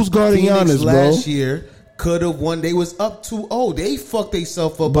earlier. Who's guarding Phoenix Giannis, bro? last year could have won. They was up 2-0. They fucked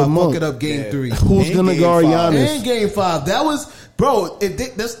themselves up by fucking up game 3. Who's going to guard Giannis? And game 5. That was, bro, and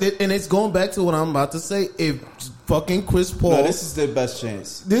it's going back to what I'm about to say. If fucking Chris Paul. No, this is their best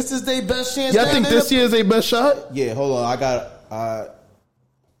chance. This is their best chance. Y'all think this year is their best shot? Yeah, hold on. I got.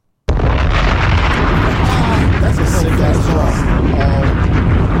 That's a sick ass shot.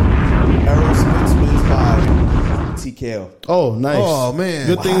 Errol Spence wins by TKO. Oh, nice. Oh, man.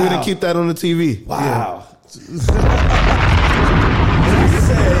 Good thing we didn't keep that on the TV. Wow.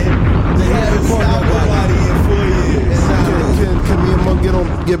 Can me and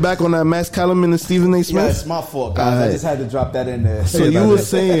Monk get back on that Max Kellerman and Stephen A. Smith? Yeah, it's my fault, guys. I just had to drop that in there. So you were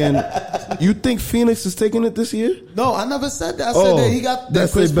saying you think Phoenix is taking it this year? No, I never said that. I said that he got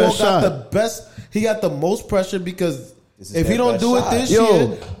that's Chris their Paul best got shot. the best. He got the most pressure because This is if he their don't best do shot. it this Yo.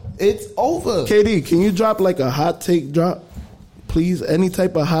 year, it's over. KD, can you drop like a hot take drop? Please, any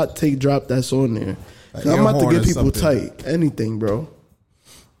type of hot take drop that's on there. 'Cause I'm about to horn get or people something. tight. Anything, bro.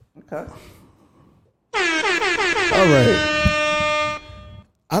 Okay. All right.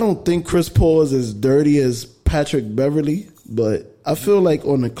 I don't think Chris Paul is as dirty as Patrick Beverly, but I feel like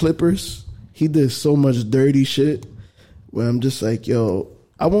on the Clippers, he did so much dirty shit where I'm just like, yo,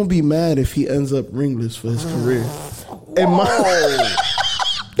 I won't be mad if he ends up ringless for his career. And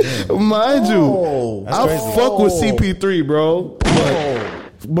mind you, I fuck with CP3, bro.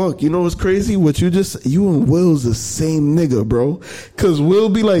 But Monk, you know what's crazy? You and Will's the same nigga, bro. Cause Will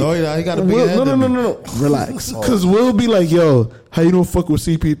be like, Oh, yeah, he got a big Will, head than no. Relax. Cause Will be like, yo, how you don't fuck with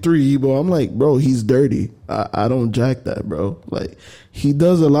CP3, bro? I'm like, bro, he's dirty. I don't jack that, bro. Like, he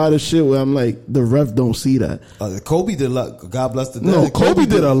does a lot of shit where I'm like, the ref don't see that. Kobe did a lot. God bless the dead. No, Kobe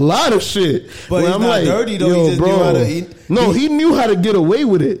did a lot of shit. But where he's I'm not like, dirty, though. yo, He just knew how to- he knew how to get away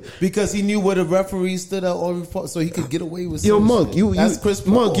with it. because he knew where the referee stood out on, so he could get away with. Yo, certain Monk, shit. That's Chris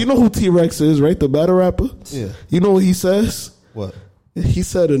Paul. Monk, you know who T-Rex is, right? The battle rapper? Yeah. You know what he says? What? He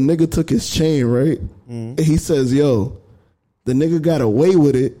said a nigga took his chain, right? And he says, yo, the nigga got away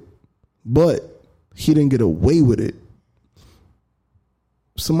with it, but he didn't get away with it.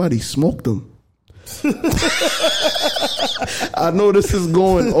 Somebody smoked him. I know this is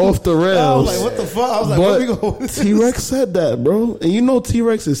going off the I rails. was like, what the fuck? I was like, where we But going? T-Rex said that, bro. And you know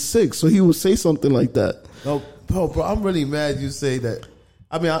T-Rex is sick, so he would say something like that. No, bro, I'm really mad you say that.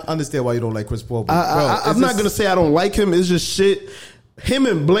 I mean, I understand why you don't like Chris Paul. But I'm not going to say I don't like him. It's just shit. Him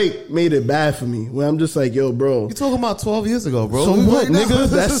and Blake made it bad for me. Where I'm just like, yo, bro. You're talking about 12 years ago, bro. So what, Right now. nigga?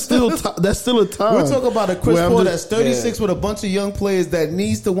 That's still a time. We're talking about a Chris Where I'm Paul just- that's 36 with a bunch of young players that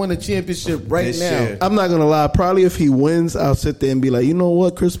needs to win a championship right This now. year. I'm not gonna lie. Probably if he wins, I'll sit there and be like, you know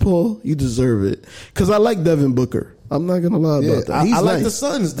what, Chris Paul, you deserve it. Because I like Devin Booker. I'm not gonna lie about that. He's I like nice. the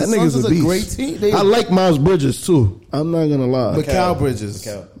Suns. The That Suns nigga's is a beast. great team. They- I like Miles Bridges too. I'm not gonna lie. Mikal Bridges.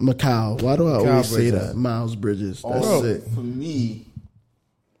 Macau. Why do I always say Bridges. that? Miles Bridges. That's Bro, it. for me,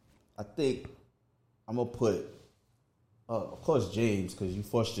 I think I'm gonna put, of course, James, because you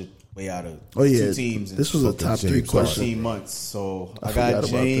forced your way out of Oh yeah, two teams. in this was a fucking top 3 James question. 14 months. So I forgot got about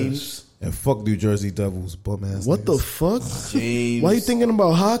James. this. And fuck New Jersey Devils, bum ass. What the niggas. fuck? James. Why you thinking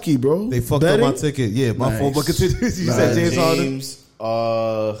about hockey, bro? They fucked Betting? up my ticket. Yeah, my Nice. fault. But continue. You said James Harden. James.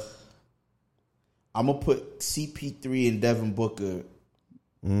 I'm gonna put CP3 and Devin Booker.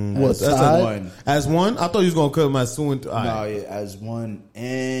 What, as tied? one. As one? I thought you was going to cut him as soon. All right. No, yeah, as one.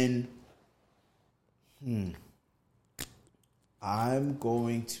 And I'm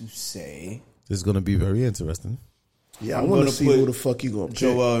going to say This is going to be very interesting. Yeah, I I'm want to gonna see put who the fuck you gonna pick.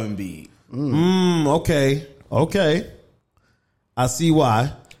 Joel Embiid. Okay. I see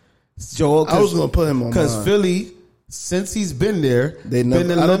why. Joel, I was gonna put him on because mine. Philly, since he's been there, They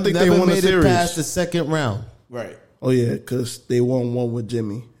never- I don't think they won a made it series. past the second round. Right. Oh yeah, because they won one with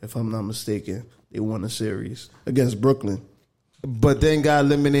Jimmy, if I'm not mistaken. They won a series against Brooklyn But then got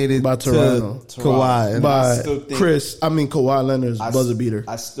eliminated by Toronto. to Kawhi. And by still think- Kawhi Leonard's buzzer beater.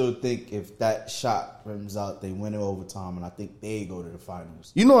 I still think if that shot rims out, they win it overtime, and I think they go to the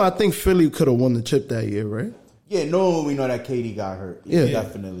finals. You know, I think Philly could have won the chip that year, right? Yeah, no, we know that KD got hurt. Yeah.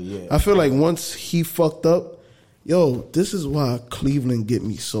 Definitely, yeah. I feel like once he fucked up, yo, this is why Cleveland get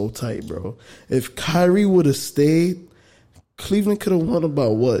me so tight, bro. If Kyrie would have stayed, Cleveland could have won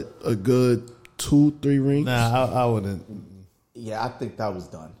about what? A good 2-3 rings? Nah, I wouldn't. Yeah, I think that was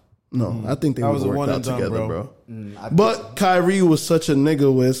done. No, I think they That would was a work one out and done, together, bro. bro. But Kyrie was such a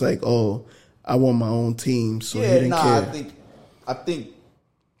nigga where it's like, oh, I want my own team, so he Yeah, didn't nah, care. I think,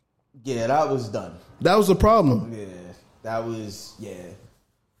 yeah, that was done. That was the problem. Yeah, that was, yeah.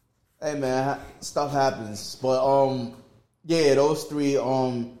 Hey, man, stuff happens. But Yeah, those three.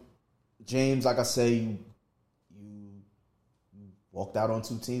 James, like I say, you walked out on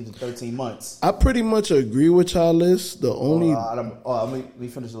 2 teams in 13 months. I pretty much agree with y'all list. The only let me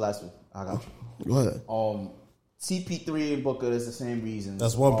finish the last one. I got you. go ahead. CP3 and Booker is the same reason.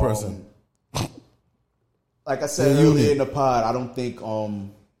 That's one person. Like I said earlier in the pod, I don't think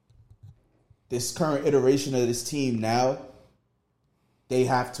this current iteration of this team now, they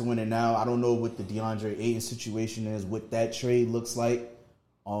have to win it now. I don't know what the DeAndre Ayton situation is, what that trade looks like.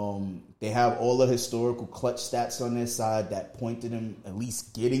 They have all the historical clutch stats on their side that point to them at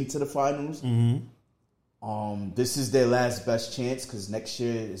least getting to the finals. Mm-hmm. This is their last best chance because next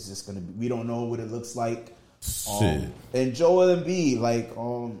year is just going to be, we don't know what it looks like. And Joel Embiid, like,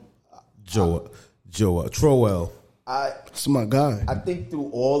 Joel Trowell. It's my guy. I think through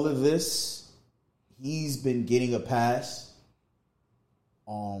all of this, he's been getting a pass.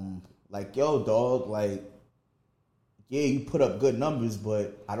 Like, yo, dog, like, yeah, you put up good numbers,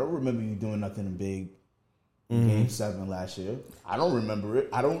 but I don't remember you doing nothing big in Game 7 last year. I don't remember it.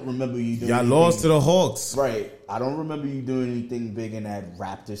 I don't remember you doing Y'all lost to the Hawks. Right. I don't remember you doing anything big in that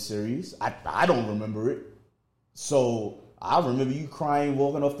Raptors series. I don't remember it. So I remember you crying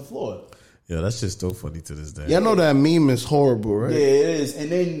walking off the floor. Yeah, that's just still funny to this day. Yeah, I know that meme is horrible, right? Yeah, it is.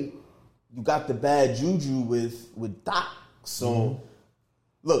 And then you got the bad juju with Doc. So,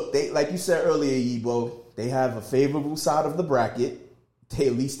 look, they like you said earlier, Yibo, they have a favorable side of the bracket.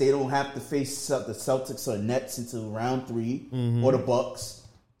 At least they don't have to face the Celtics or Nets until round 3 or the Bucks.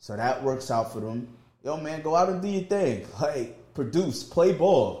 So that works out for them. Yo, man, go out and do your thing. Like, produce, play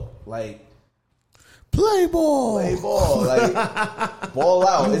ball. Like, Play ball. Like, ball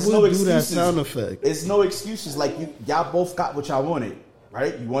out. It's no do excuses. that sound effect. It's no excuses. Like, y'all both got what y'all wanted,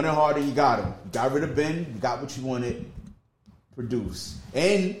 right? You wanted Harden, you got him. You got rid of Ben, you got what you wanted. Produce.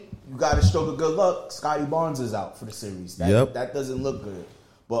 And you got a stroke of good luck. Scotty Barnes is out for the series. That doesn't look good.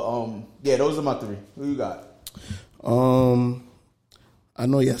 But, yeah, those are my 3. Who you got? I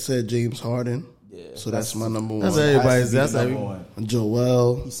know y'all said James Harden. Yeah, so that's my number one. That's everybody's. That's number one.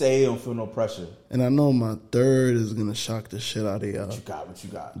 Joel. He say he don't feel no pressure. And I know my third is going to shock the shit out of y'all. What you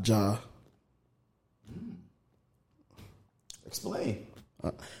got? Ja. Explain.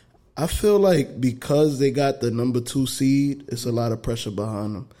 I feel like because they got the number 2 seed, it's a lot of pressure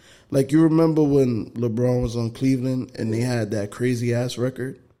behind them. Like, you remember when LeBron was on Cleveland and they had that crazy ass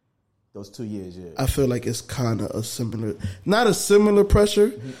record? Those 2 years, yeah. I feel like it's kind of a similar, not a similar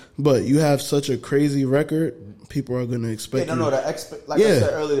pressure, but you have such a crazy record, people are going to expect I said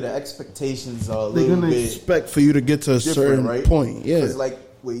earlier, the expectations are a they're little going to bit expect for you to get to a certain right? point. Yeah. Because, like,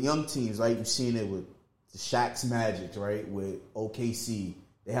 with young teams, right, you've seen it with the Shaq's Magic, right, with OKC.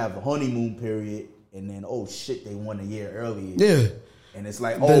 They have a honeymoon period, and then, oh, shit, they won a year earlier. Yeah. And it's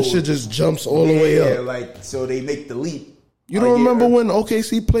like, that shit just jumps all the way up. Like, so they make the leap. You don't remember when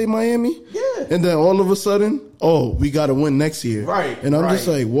OKC played Miami? Yeah. And then all of a sudden, we got to win next year. Right. And I'm just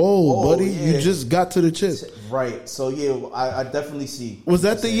like, whoa, buddy, yeah. you just got to the chip. Right. So, yeah, I definitely see. Was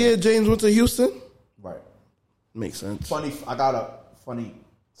that the year James went to Houston? Right. Makes sense. I got a funny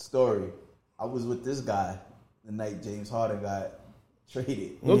story. I was with this guy the night James Harden got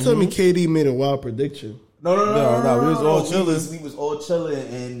traded. Don't tell me KD made a wild prediction. No. We was all chilling. We was all chilling,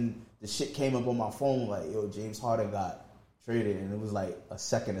 and the shit came up on my phone like, yo, James Harden got traded, and it was like a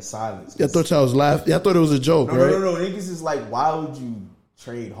second of silence. I thought y'all was laughing. I thought it was a joke, right? No. Niggas is like, why would you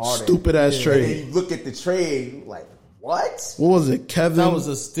trade Harden? Stupid ass trade. And then you look at the trade, like, what? What was it, Kevin? That was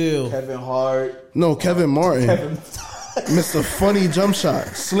a steal. Kevin Hart. No, Kevin Martin. Mr. Funny Jump Shot.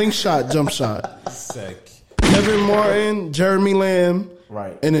 Slingshot Jump Shot. Sick. Kevin Martin, Jeremy Lamb.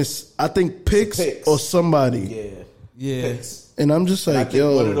 Right. And it's, I think, Picks or somebody. Yeah. Picks. And I'm just like,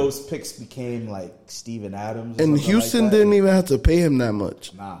 yo. One of those picks became like Steven Adams. And Houston didn't even have to pay him that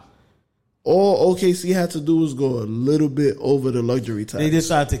much. Nah. All OKC had to do was go a little bit over the luxury tax. They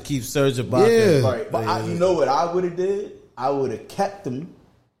decided to keep Serge Ibaka. Yeah. Right. But you know what I would have did? I would have kept him,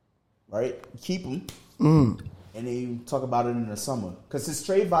 right? Keep him. And then talk about it in the summer. Because his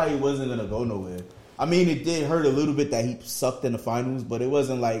trade value wasn't going to go nowhere. I mean, it did hurt a little bit that he sucked in the finals, but it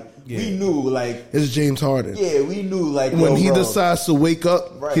wasn't like, we knew, like... It's James Harden. Yeah, we knew, like... When he decides to wake up,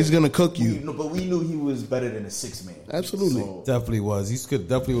 he's going to cook you. But we knew he was better than a 6-man. Absolutely. So, Definitely was. He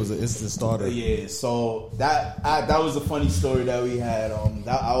definitely was an instant starter. Yeah, so that was a funny story that we had.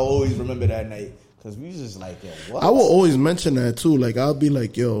 I always remember that night. Because we was just like, yo, what? I will always mention that, too. Like, I'll be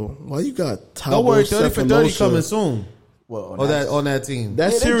like, yo, why you got Thabo Don't worry, 30 for 30 Sefolosha? coming soon. Well, on that team.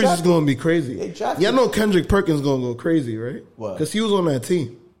 That series is going to be crazy. drafted- Y'all know Kendrick Perkins going to go crazy, right? What? Because he was on that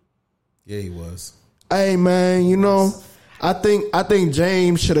team. Yeah, he was. Hey, man, you know, I think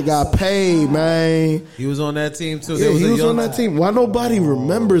James should have got paid, man. He was on that team too. Yeah, he was on that team. Why nobody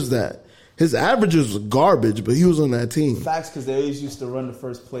remembers that? His averages was garbage, but he was on that team. Facts, because they always used to run the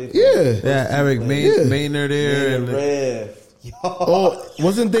first play. Yeah, Eric Maynard there. Red. Oh,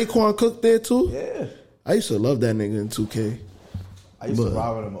 wasn't Daquan Cook there too? Yeah. I used to love that nigga in 2K. I used to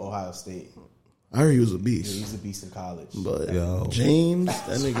ride with him at Ohio State. I heard he was a Yeah, beast. he's a beast in college. But James,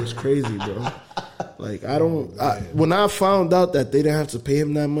 that nigga's crazy, bro. Like, when I found out that they didn't have to pay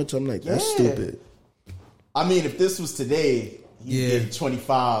him that much, I'm like, that's stupid. I mean, if this was today, he'd get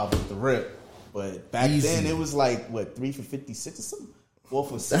 25 with the rip. But back then, it was like, what, 3 for 56 or something? 4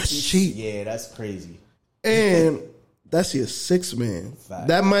 for 60? That's cheap. Yeah, that's crazy. And that's your 6-man. Fact.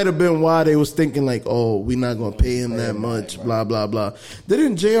 That might have been why they was thinking like, oh, we're not going to pay him that much, right. blah, blah, blah.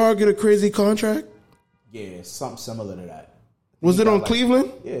 Didn't JR get a crazy contract? Yeah, something similar to that. Was it on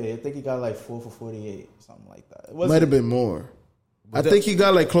Cleveland? Yeah, I think he got like 4 for 48, something like that. It Might have been more. I think he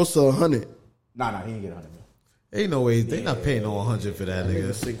got like close to 100. Nah, he didn't get 100. Ain't no way. They not paying no 100 for that nigga.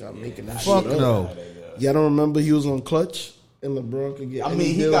 I think I'm making that Fuck shit up. no. Y'all don't remember he was on Clutch and LeBron could get. I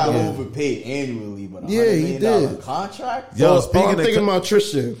mean, he got overpaid annually, but Yeah, he $100 million did. contract. Yo, I'm speaking thinking of about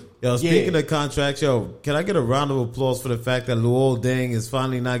Tristan. speaking of contracts, can I get a round of applause for the fact that Luol Deng is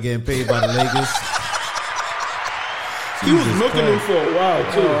finally not getting paid by the Lakers? He was milking him for a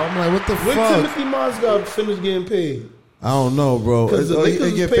while too. I'm like, what the When fuck? Timothy Mozgov finished getting paid? I don't know, bro. Because the He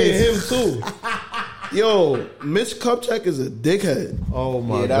Lakers get was paying paid- him too. Yo, Mitch Kupchak is a dickhead. Oh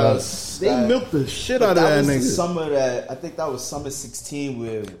my Yeah, god. They milked the shit out of that was the nigga. summer that I think that was summer 16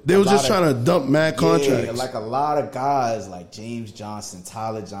 where They was just trying to dump mad contracts. Yeah, like a lot of guys like James Johnson,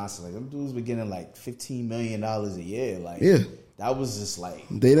 Tyler Johnson, like them dudes were getting like $15 million a year. Like, Yeah. that was just like,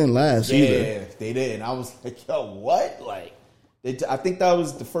 They didn't last either. yeah, they did. And I was like, yo, what? Like, I think that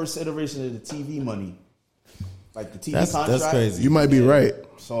was the first iteration of the TV money, like the TV contract. That's crazy. You might be right.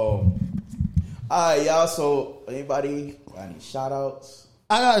 So, all right, y'all. So, anybody got any shout outs?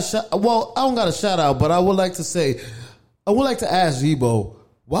 I got a shout. Well, I don't got a shout out, but I would like to ask Zebo,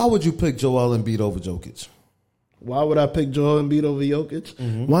 why would you pick Joel Embiid over Jokic? Why would I pick Joel Embiid over Jokic?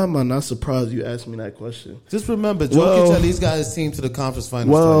 Why am I not surprised you asked me that question? Just remember, Jokic at least got his team to the conference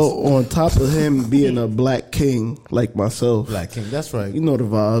finals Well, twice. on top of him being a black king like myself, Black King, that's right. you know the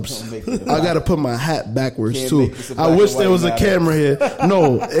vibes. I got to put my hat backwards Can't too. make this a I black wish and there white was a matter. camera here.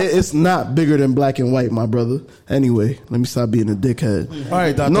 No, it's not bigger than black and white, my brother. Anyway, let me stop being a dickhead. All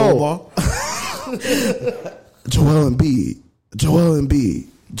right, Dr. No. Omar. Joel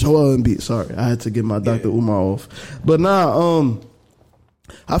Embiid. Sorry, I had to get my Dr. Umar off. But nah,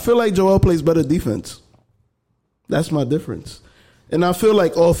 I feel like Joel plays better defense. That's my difference. And I feel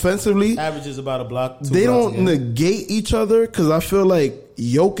like offensively, Averages about a block. they don't negate each other because I feel like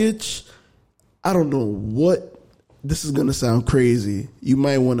Jokic, I don't know what, this is going to sound crazy. You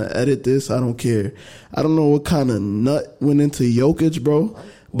might want to edit this. I don't care. I don't know what kind of nut went into Jokic, bro.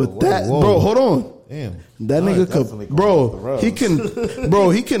 But bro, hold on. Damn. That nigga definitely could, going off the bro.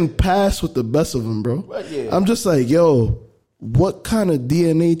 rails. He can pass with the best of them, bro. Yeah. I'm just like, yo, what kind of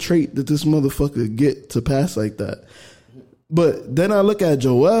DNA trait did this motherfucker get to pass like that? But then I look at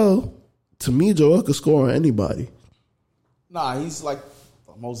Joel. To me, Joel could score on anybody. Nah, he's like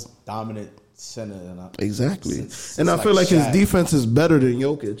the most dominant center. Exactly. Since And I feel like his Shaq. defense is better than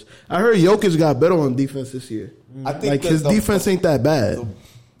Jokic. I heard Jokic got better on defense this year. I think Like that his defense ain't that bad.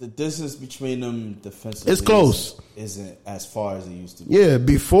 The distance between them defensively It's close. isn't as far as it used to be. Yeah,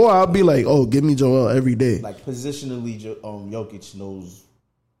 before I'll be like, oh, give me Joel every day. Like positionally, Jokic knows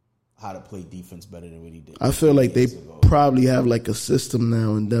how to play defense better than what he did. I feel like they years ago. probably have like a system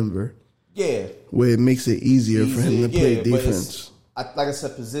now in Denver Yeah, where it makes it easier for him to play but it's- defense. like I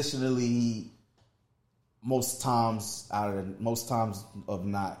said, positionally, most times of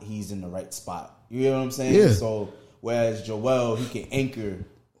not, he's in the right spot. You know what I'm saying? Yeah. So whereas Joel, he can anchor.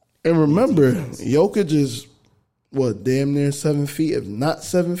 And remember, Jokic is what, damn near 7 feet, if not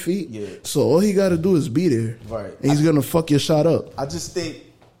 7 feet. Yeah. So all he got to do is be there. Right. And he's gonna fuck your shot up. I just think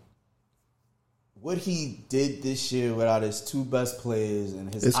what he did this year without his two best players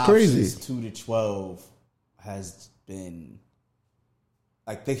and his It's options crazy. 2-12 has been.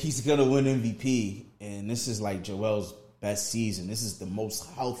 I think he's gonna win MVP, and this is like Joel's best season. This is the most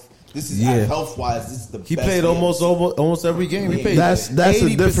health. This is health wise. This is the He best played year. almost every game. He played. That's a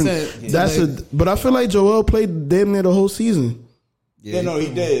 80% different. But I feel like Joel played damn near the whole season. Yeah, no,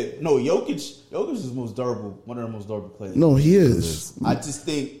 he did. No, Jokic is the most durable, one of the most durable players. No, he is. I just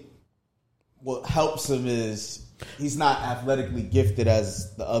think what helps him is he's not athletically gifted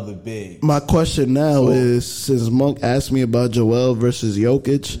as the other big. My question now is, since Monk asked me about Joel versus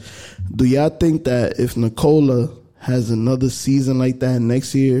Jokic, do y'all think that if Nikola has another season like that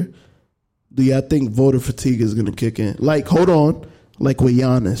next year, do y'all think voter fatigue is going to kick in? Like, hold on, like with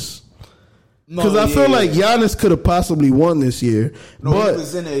Giannis. Because I feel like Giannis could have possibly won this year. No, but he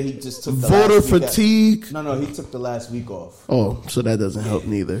was in it. He just took the voter last week fatigue. No, he took the last week off. Oh, so that doesn't help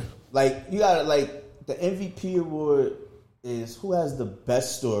neither. Like, you got like the MVP award is who has the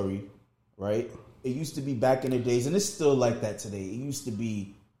best story, right? It used to be back in the days, and it's still like that today. It used to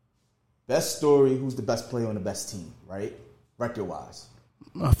be best story, who's the best player on the best team, right? Record wise.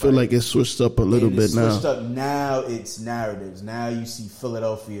 I feel like it's switched up a little bit now. Switched up. Now it's narratives. Now you see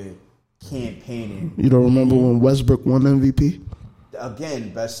Philadelphia campaigning. You don't remember when Westbrook won MVP?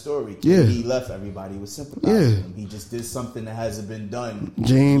 Again, best story. Yeah. He left, everybody was sympathizing with him. He just did something that hasn't been done.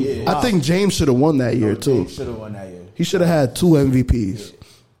 James, I think James should have won that year too. Should have won that year. He should have had 2 MVPs. Yeah.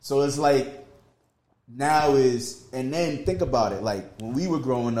 So it's like now is, and then think about it. Like when we were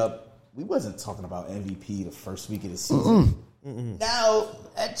growing up, we wasn't talking about MVP the first week of the season. Now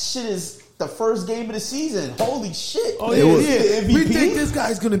that shit is the first game of the season. Holy shit! Oh yeah. MVP. We think this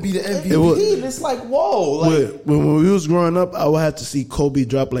guy's gonna be the MVP. And it's like whoa. Like When we was growing up, I would have to see Kobe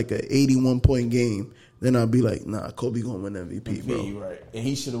drop like an 81-point game. Then I'd be like, nah, Kobe gonna win MVP, bro. Right, and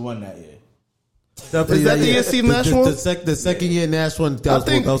he should have won that year. Is that the year Steve Nash won? The second year Nash won. I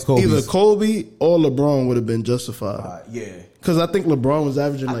think that was Kobe's. either Kobe or LeBron would have been justified. Yeah. Because I think LeBron was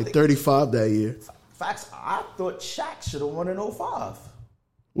averaging like 35 that year. Facts. I thought Shaq should have won in 05.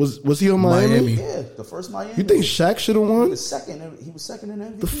 Was he on Miami? Yeah, the first Miami. You think Shaq should have He won? was second in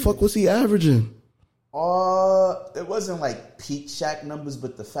MVP. The fuck was he averaging? It wasn't like peak Shaq numbers,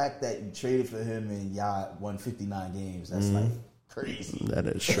 but the fact that you traded for him and y'all won 59 games, that's like crazy. That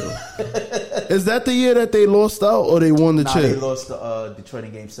is true. Is that the year that they lost out or they won the chip? They lost to Detroit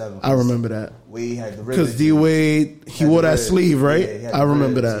in Game 7. I remember that. Wade had the Because D-Wade, he wore that sleeve, right? Yeah, he had I the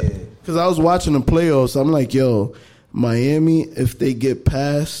remember ribs, that. yeah. Because I was watching the playoffs. I'm like, yo, Miami, if they get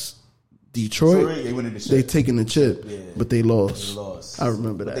past Detroit, They win in the chip. they taking the chip. Yeah. But they lost. They lost. I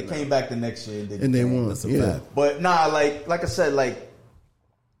remember But that. they came back the next year And they won. Yeah. But nah, like I said, like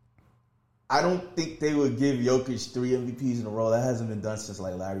I don't think they would give Jokic 3 MVPs in a row. That hasn't been done since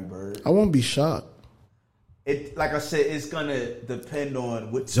like Larry Bird. I won't be shocked. It, like I said, it's gonna depend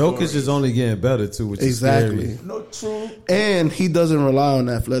on what. Jokic is only getting better too, which Exactly. is scary. No, true. And he doesn't rely on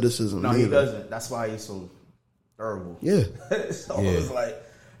athleticism. No, either. he doesn't. That's why he's so durable. Yeah. So it's like,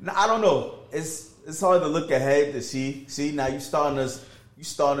 I don't know. It's hard to look ahead to see. See, now you starting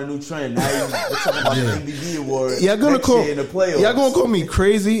a new trend. Now you're talking about the MVP award. Y'all gonna next call year in the playoffs. Y'all gonna call me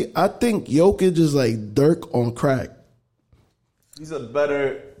crazy? I think Jokic is like Dirk on crack. He's a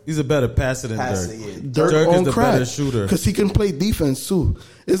better passer than passer. Dirk. Yeah. Dirk is on the crack better shooter. because he can play defense too.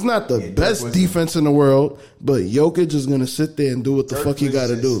 It's not the Dirk best was- defense in the world, but Jokic is gonna sit there and do what the Dirk fuck he was got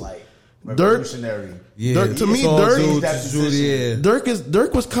to just, do. like, Dirk, revolutionary. Yeah, Dirk- to me, tall Dirk- dudes, that shoot, position. yeah.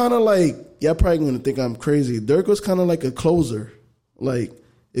 Dirk was kind of like, y'all probably gonna think I'm crazy. Dirk was kind of like a closer. Like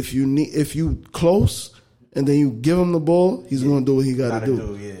if you close and then you give him the ball, he's gonna do what he got to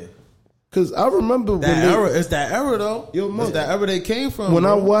do. Yeah. Because I remember when That era, it's that era though. Yo, It's that era they came from. when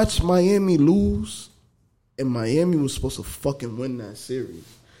I bro. watched Miami lose, and Miami was supposed to fucking win that series,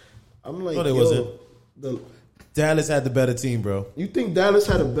 I'm like, No, they yo, wasn't. Dallas had the better team, bro. you think Dallas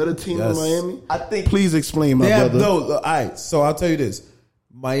had a better team Yes. than Miami? I think Please explain, my They have brother. all right. So I'll tell you this: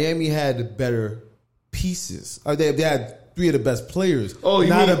 Miami had better pieces. They had 3 of the best players. Oh, you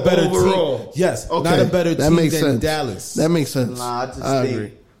not mean a better overall? team. Yes, Okay, not a better that team makes than sense. Dallas. That makes sense. Nah, I just I think.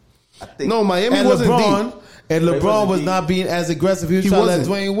 agree. I think No, Miami and wasn't LeBron. deep. And They LeBron wasn't was deep. not being as aggressive. He was He trying to let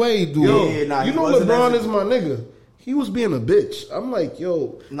wasn't. Dwayne Wade do Yo, it. Yeah, nah, you he know wasn't LeBron as- is my nigga. He was being a bitch. I'm like,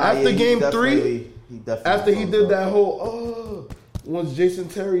 yo, after he game definitely- 3, he definitely after he fucked did up. that whole, once Jason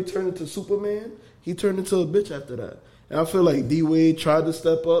Terry turned into Superman, he turned into a bitch after that. And I feel like D-Wade tried to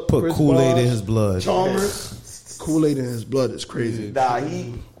step up. Put Chris Kool-Aid in Bosh, his blood. Chalmers. Kool-Aid in his blood is crazy. Nah,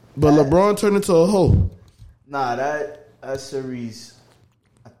 But LeBron turned into a hoe. that series,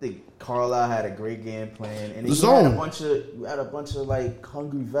 I think Carlisle had a great game plan, and then Zone. you had a bunch of like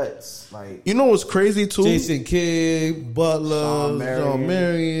hungry vets, like You know what's crazy too? Jason Kidd, Butler, John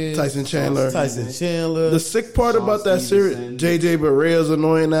Marion, Tyson Chandler. Chandler. The sick part Sean about that series, Stevenson. JJ Barea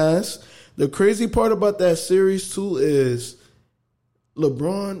annoying ass. The crazy part about that series too is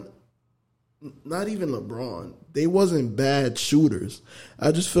LeBron, not even LeBron, they wasn't bad shooters.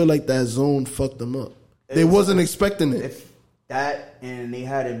 I just feel like that zone fucked them up. They wasn't expecting it. if that, and they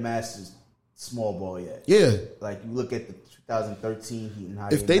hadn't mastered small ball yet. Yeah. Like you look at the 2013 Heat and how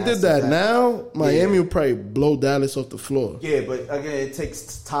If they did that now, Miami would probably blow Dallas off the floor. Yeah, but again, it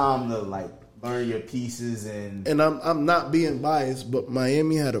takes time to like learn your pieces and And I'm not being biased, but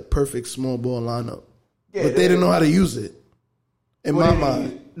Miami had a perfect small ball lineup. Yeah, but they didn't know how to use it. In my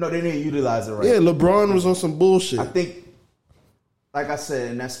mind. No, they didn't utilize it right. Yeah, LeBron was on some bullshit. I think, like I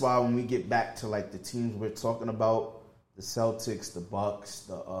said, and that's why when we get back to like the teams we're talking about, the Celtics, the Bucks,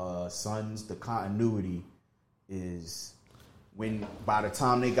 the Suns, the continuity is when by the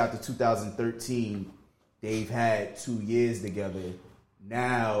time they got to 2013, they've had 2 years together.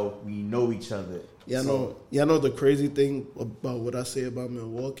 Now we know each other. Y'all know the crazy thing about what I say about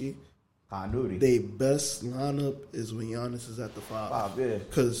Milwaukee? Continuity. Their best lineup is when Giannis is at the 5. Yeah.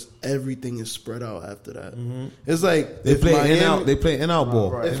 Because everything is spread out after that. It's like They if play Miami, in out. They play in out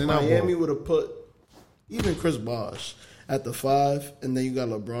ball. Right. If In and out Miami ball. would have put even Chris Bosh at the 5, and then you got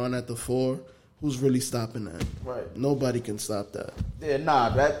LeBron at the 4, who's really stopping that? Right. Nobody can stop that. Yeah,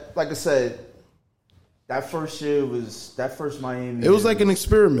 that like I said, that first Miami. It was like an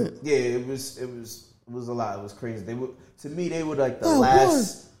experiment. Yeah, it was a lot. It was crazy. They were like the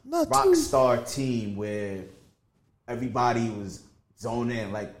last rock star team where everybody was zoned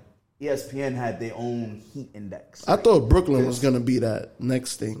in. Like ESPN had their own heat index. I thought Brooklyn was going to be that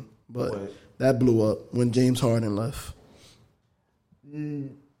next thing, but that blew up when James Harden left. They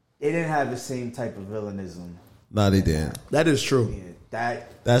didn't have the same type of villainism. No, they didn't. That is true. Yeah,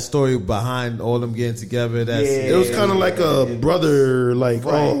 That story behind all them getting together. It was kind of like a brother, like,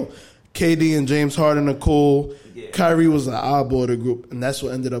 KD and James Harden are cool. Yeah. Kyrie was an eyeball of the group, and that's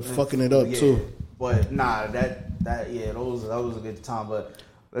what ended up fucking it up, too. But, that was a good time. But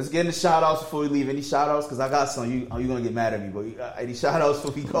let's get into shout-outs before we leave. Any shout-outs? Because I got some. You're going to get mad at me, but you got any shout-outs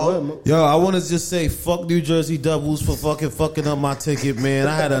before we go? Yo, I want to just say fuck New Jersey Devils for fucking up my ticket, man.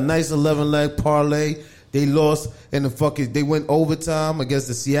 I had a nice 11-leg parlay. They lost in they went overtime against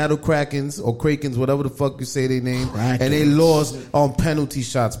the Seattle Krakens or Krakens, whatever the fuck you say they name. And they lost on penalty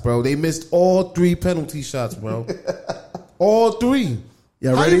shots, bro. They missed all 3 penalty shots, bro. All 3.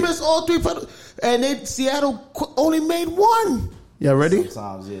 Y'all How ready? you missed all 3 penalty? And Seattle only made 1. Y'all ready?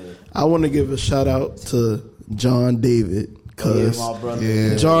 Sometimes, yeah. I want to give a shout out to John David because my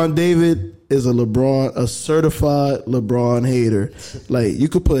brother. John David is a certified LeBron hater. Like, you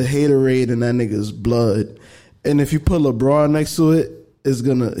could put haterade in that nigga's blood, and if you put LeBron next to it, it's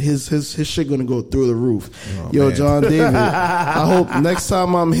gonna his shit gonna go through the roof. Man. John David, I hope next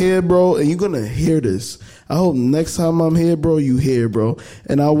time I'm here, bro, and you're gonna hear this. I hope next time I'm here, bro, you hear, bro,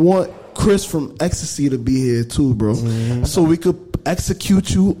 and I want Chris from Ecstasy to be here too, bro, so we could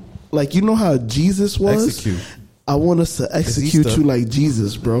execute you like you know how Jesus was. Execute. I want us to execute you like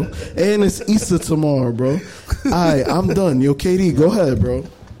Jesus, bro. And it's Easter tomorrow, bro. All right, I'm done. Yo, KD, go ahead, bro.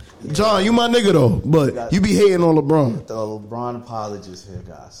 John, you my nigga, though. But you be hating on LeBron. The LeBron apologist here,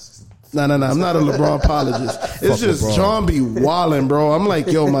 guys. Nah. I'm not a LeBron apologist. It's just LeBron. John be wildin', bro. I'm like,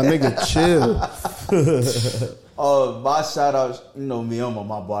 yo, my nigga, chill. My shout-outs, you know me, I'm on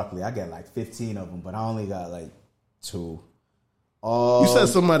my Barkley. I got like 15 of them, but I only got like 2. You said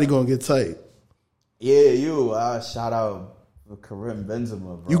somebody gonna get tight. Yeah, shout out Karim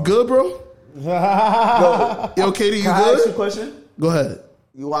Benzema, bro. You good, bro? Yo, KD, you Can I good? ask you a question? Go ahead.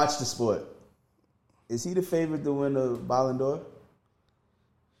 You watch the sport. Is he the favorite to win the Ballon d'Or?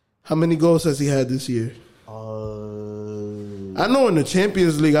 How many goals has he had this year? I know in the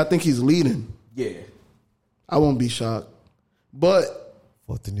Champions League, I think he's leading. Yeah. I won't be shocked. But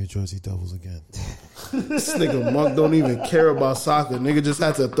Fuck the New Jersey Devils again. this nigga Monk don't even care about soccer. Nigga just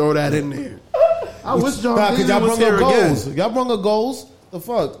had to throw that in there. I wish John David was here goals. again. Y'all brung a goals. The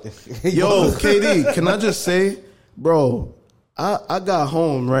fuck? Yo, KD, can I just say, bro, I got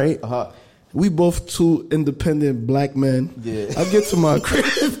home, right? We both 2 independent black men. Yeah. I get to my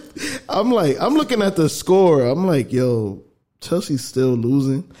crib. I'm looking at the score. I'm like, yo, Chelsea's still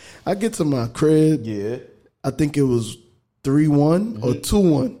losing. I get to my crib. Yeah. I think it was 3-1 or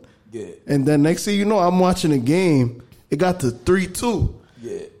 2-1. Yeah. And then next thing you know, I'm watching the game. It got to 3-2.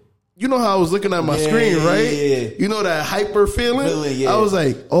 Yeah. You know how I was looking at my screen, right? Yeah. You know that hyper feeling? Yeah. I was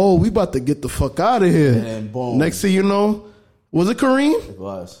like, oh, we about to get the fuck out of here. And boom. Next thing you know, was it Kareem? It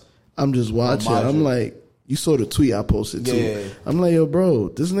was. I'm just watching. I'm like, you saw the tweet I posted too. Yeah. I'm like, yo, bro,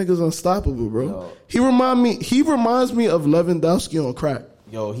 this nigga's unstoppable, bro. Yo. He reminds me of Lewandowski on crack.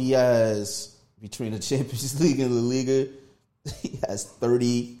 Yo, he has, between the Champions League and La Liga, he has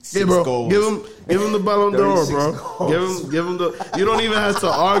 36 goals. Give him the Ballon d'Or, bro. Give him the. You don't even have to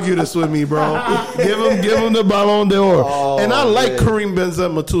argue this with me, bro. give him the Ballon d'Or. And I like Kareem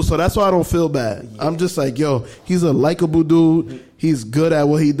Benzema too, so that's why I don't feel bad. Yeah. I'm just like, yo, he's a likable dude. He's good at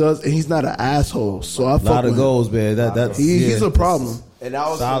what he does, and he's not an asshole. So I fuck with him. A lot of goals, man. He's a problem. And I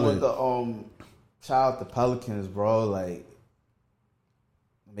also want the shout out the Pelicans, bro. Like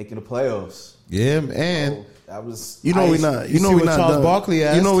making the playoffs. Yeah, and That was You know we not. You know see we what not Charles done. Barkley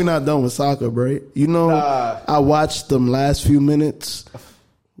asked? You know we not done with soccer, right? You know, I watched them last few minutes.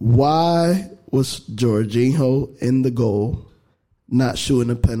 Why was Jorginho in the goal, not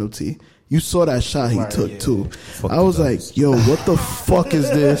shooting a penalty? You saw that shot he took too. I was like, yo, what the fuck is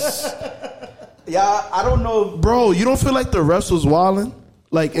this? Yeah, I don't know, Bro, you don't feel like the refs was wilding?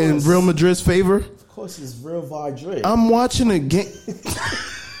 Like in Real Madrid's favor? Of course, it's Real Madrid. I'm watching a game.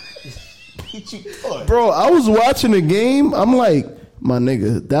 You thought. Bro, I was watching the game. I'm like, my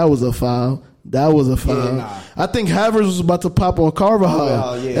nigga, that was a foul. That was a foul. nah. I think Havertz was about to pop on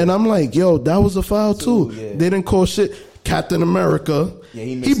Carvajal. Yeah. And I'm like, yo, that was a foul too. Yeah. They didn't call shit. Captain America. Yeah, he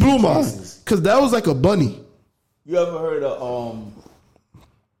he missed blew some mine. chances. Because that was like a bunny. You ever heard of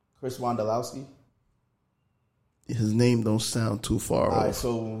Chris Wondolowski? His name don't sound too far All right, off.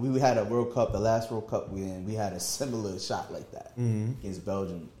 so when we had a World Cup, the last World Cup we had a similar shot like that against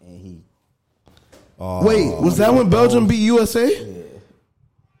Belgium, and he. Wait, was that when Belgium beat USA?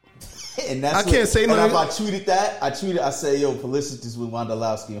 And that's I can't say nothing. I tweeted that. I said, "Yo, Pelisic with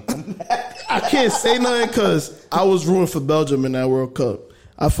Wondolowski." I can't say nothing because I was rooting for Belgium in that World Cup.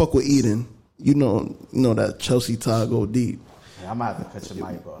 I fuck with Eden. You know that Chelsea tie go deep. I'm gonna have to cut your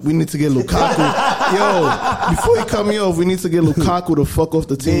mic off. We need to get Lukaku. Yo, before you cut me off, we need to get Lukaku to fuck off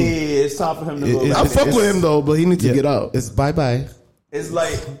the Yeah, team. it's time for him to go. I fuck with him though, but he needs to get out. It's bye-bye. It's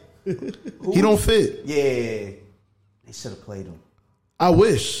like He don't fit. Yeah, they should have played him. I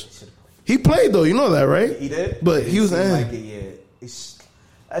wish. He played though, you know that, right? He did, But he was seemed in. like it. Yeah,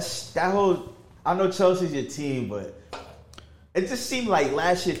 that's that whole. I know Chelsea's your team, but it just seemed like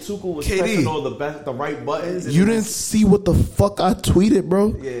last year Tuchel was KD. pressing all the right buttons. and You it didn't was- see what the fuck I tweeted,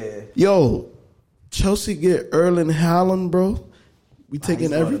 bro? Yeah. Yo, Chelsea get Erling Haaland, bro. We taking he's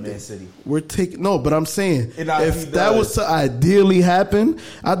going to everything. Man City. We're taking but I'm saying And now he if that does. was to ideally happen,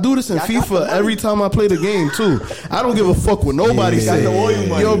 I do this in Y'all got the FIFA money. every time I play the game too. I don't give a fuck what nobody He got say. the oil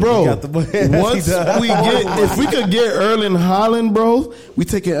money. Yo, bro. He got the money. Once He does. we get, if we could get Erling Haaland, bro, we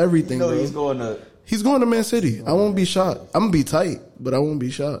taking everything, You know bro. he's going to. He's going to Man City. I won't be shocked. I'm gonna be tight, but I won't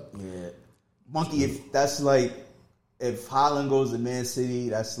be shocked. Yeah, Monkey. If that's like, if Haaland goes to Man City,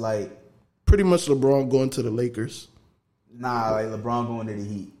 that's like, Pretty much LeBron going to the Lakers. nah, like LeBron going to the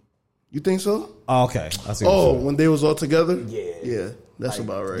Heat. You think so? Oh, okay. I see what you're saying. When they was all together? Yeah. Yeah, that's Like,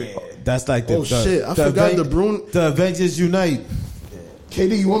 about right. Yeah. That's like the Shit, I forgot De Bruyne. The Avengers Unite.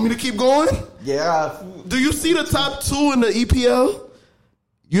 KD, you want me to keep going? Yeah. Do you see the top two in the EPL?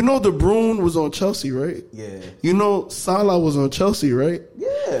 You know De Bruyne was on Chelsea, right? Yeah. You know Salah was on Chelsea, right?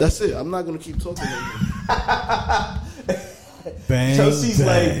 Yeah. That's it. I'm not going to keep talking about Bang, Chelsea's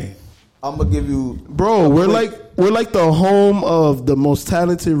bang. like, I'm gonna give you, Bro, we're like the home of the most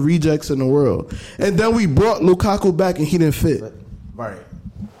talented rejects in the world. And then we brought Lukaku back and he didn't fit. right.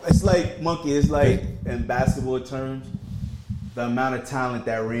 It's like Monkey. It's like in basketball terms, the amount of talent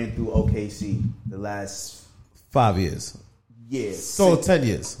that ran through OKC the last 5 years. year. So 10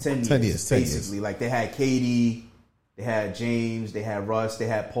 years. 10 years. 10 years. 10 years. Basically, like they had KD, they had James, they had Russ, they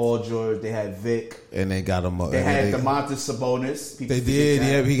had Paul George, they had Vic, And they got him up. they had DeMontis Sabonis. People They forget did.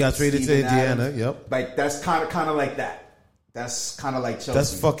 that. Yeah, he got traded to Steven Indiana. Adams. Yep. Like that's kind of like that. That's kind of like Chelsea.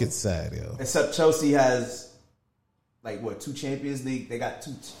 That's fucking sad, yo. Except Chelsea has like what, 2 Champions League? They got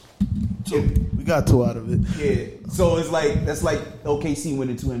two. We got 2 out of it. Yeah. So it's like that's like OKC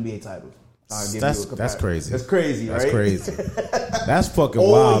winning 2 NBA titles. I'll give you a That's comparison. crazy. That's crazy, right? That's crazy. That's fucking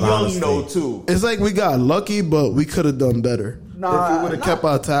All wild, young honestly. though too. It's like we got lucky, but we could have done better. Nah, if we would have kept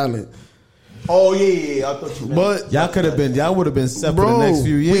our talent. Oh yeah. I thought you meant But Y'all would have been set for the next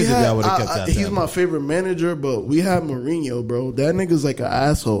few years if y'all would have kept that. he's my favorite manager, but we have Mourinho, bro. That nigga's like an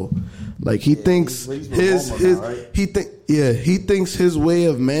asshole. Like he thinks he's with his Roma now, right? he thinks his way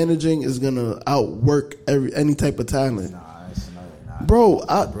of managing is gonna outwork any type of talent. Nah, it's not. Bro,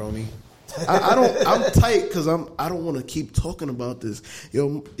 I don't. I'm tight because I don't want to keep talking about this.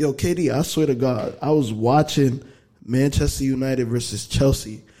 Yo, KD, I swear to God, I was watching Manchester United versus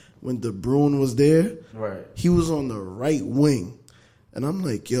Chelsea when De Bruyne was there. Right. He was on the right wing, and I'm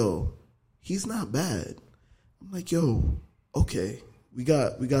like, yo, he's not bad. I'm like, yo, okay, we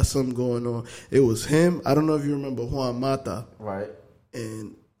got something going on. It was him. I don't know if you remember Juan Mata Right.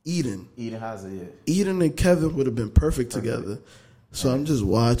 and Eden. Eden Hazard, yeah. Eden and Kevin would have been perfect together. So I'm just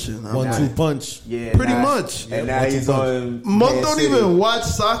watching. 1-2 punch. Yeah. Pretty now- much. And now he's on Monk Man don't City. even watch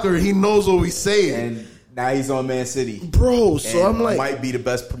soccer. He knows what we saying. And now he's on Man City. Bro, so And I'm like, might be the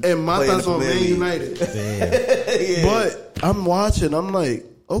best and player in Mata's the on Premier Man League. United. Damn. But I'm watching. I'm like,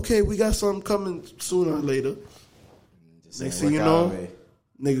 okay, we got something coming sooner or later. Next thing you know,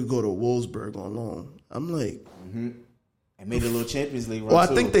 nigga go to Wolfsburg on loan. I'm like, And and made a little Champions League run. Well, I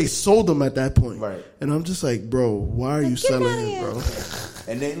too. think they sold him at that point. Right. And I'm just like, bro, why are you selling him, bro?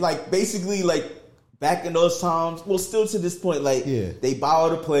 And then, like, basically, like, back in those times, well, still to this point, like, they buy all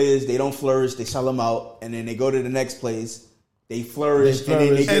the players, they don't flourish, they sell them out, and then they go to the next place, they flourish, and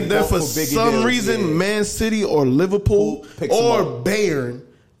then they get and then bought for bigger some deals. reason, Man City or Liverpool Picks him or up. Bayern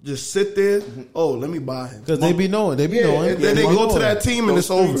just sit there. Oh, let me buy him. Because they be knowing. And then they go to that team and Those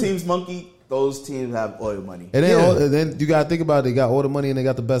it's over. three teams, Monkey, those teams have oil money. And then, and then you got to think about it. They got all the money and they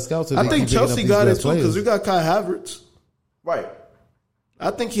got the best scouts. So I they think keep picking up Chelsea these got it best too because players. we got Kai Havertz. Right.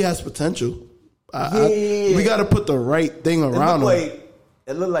 I think he has potential. Yeah. We got to put the right thing around him.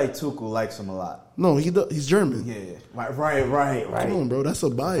 It looked like Tuchel likes him a lot. No, he's German. Yeah. Right. Come on, bro. That's a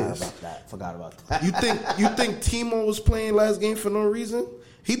bias. Forgot about that. You think Timo was playing last game for no reason?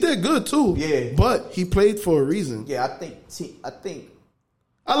 He did good too. Yeah. But he played for a reason. Yeah, I think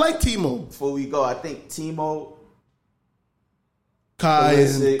I like Timo. before we go, I think Timo, Kai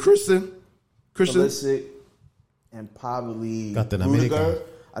Pulisic, and Christian. Pulisic, and probably Captain Rudiger. America.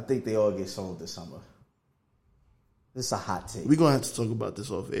 I think they all get sold this summer. This is a hot take. We're gonna have to talk about this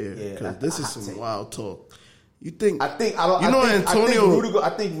off air Yeah, because that's this a is hot some take. wild talk. You think? Antonio. I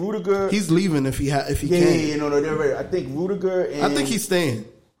think Rudiger. He's leaving if he can. Yeah, no, they're right. I think Rudiger. And, I think he's staying.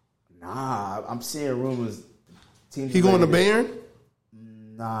 Nah, I'm seeing rumors. Teams He going to ready Bayern?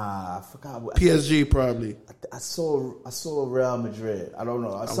 Nah, I forgot what. PSG probably. I saw Real Madrid. I don't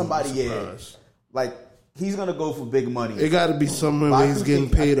know. Somebody, surprised. like he's gonna go for big money. It got to be somewhere But where I he's do getting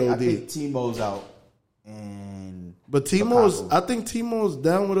think- paid I OD. think Timo's out, and But Lukaku. I think Timo's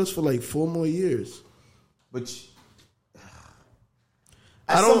down with us for like 4 more years. But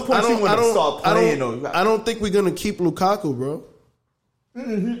at some point you want to start playing though. I don't think we're gonna keep Lukaku, bro.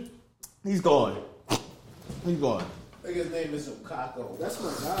 He's gone. He's gone. I think his name is Lukaku. That's my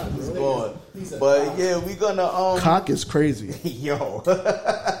guy, bro. He's gone. But yeah, we gonna Cock is crazy. yo,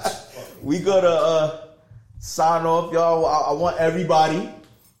 we gonna sign off, y'all. I want everybody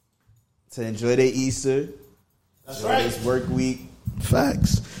to enjoy their Easter. Enjoy this work week.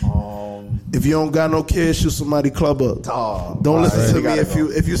 Facts. If you don't got no kids, shoot somebody club up. Don't listen to me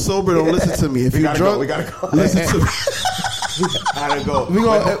if you sober. Don't listen to me. If you drunk, we gotta go. listen to me. Gotta go.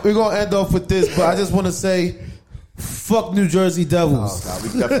 We're gonna end off with this, but I just want to say, fuck New Jersey Devils. God,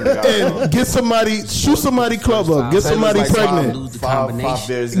 we definitely gotta And shoot somebody club up. Get somebody Like pregnant. Lose the Five combination.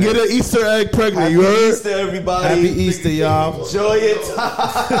 beers in. Get an Easter egg pregnant. Happy You heard? Easter, everybody. Happy Easter, y'all. Enjoy your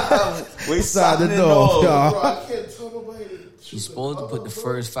time. We Signing signing off, off. y'all. You're supposed to put the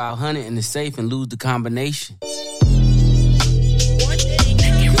first 500 in the safe and lose the combination.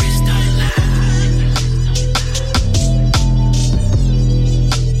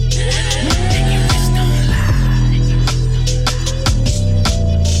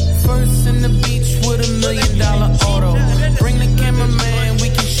 First in the beach with $1 million auto. Bring the cameraman, we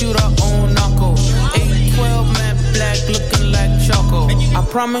can shoot our own knuckle. 812 matte black, looking like Choco. I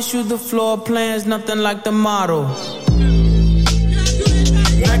promise you the floor plan's nothing like the model.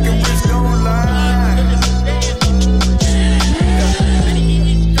 Black and rich don't lie.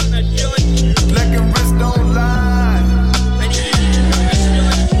 Black and rich don't lie.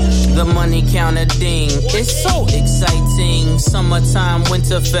 The money counter ding, it's so exciting. Summertime,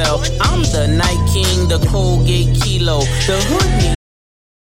 Winterfell. I'm the Night King, the Colgate Kilo. The hood need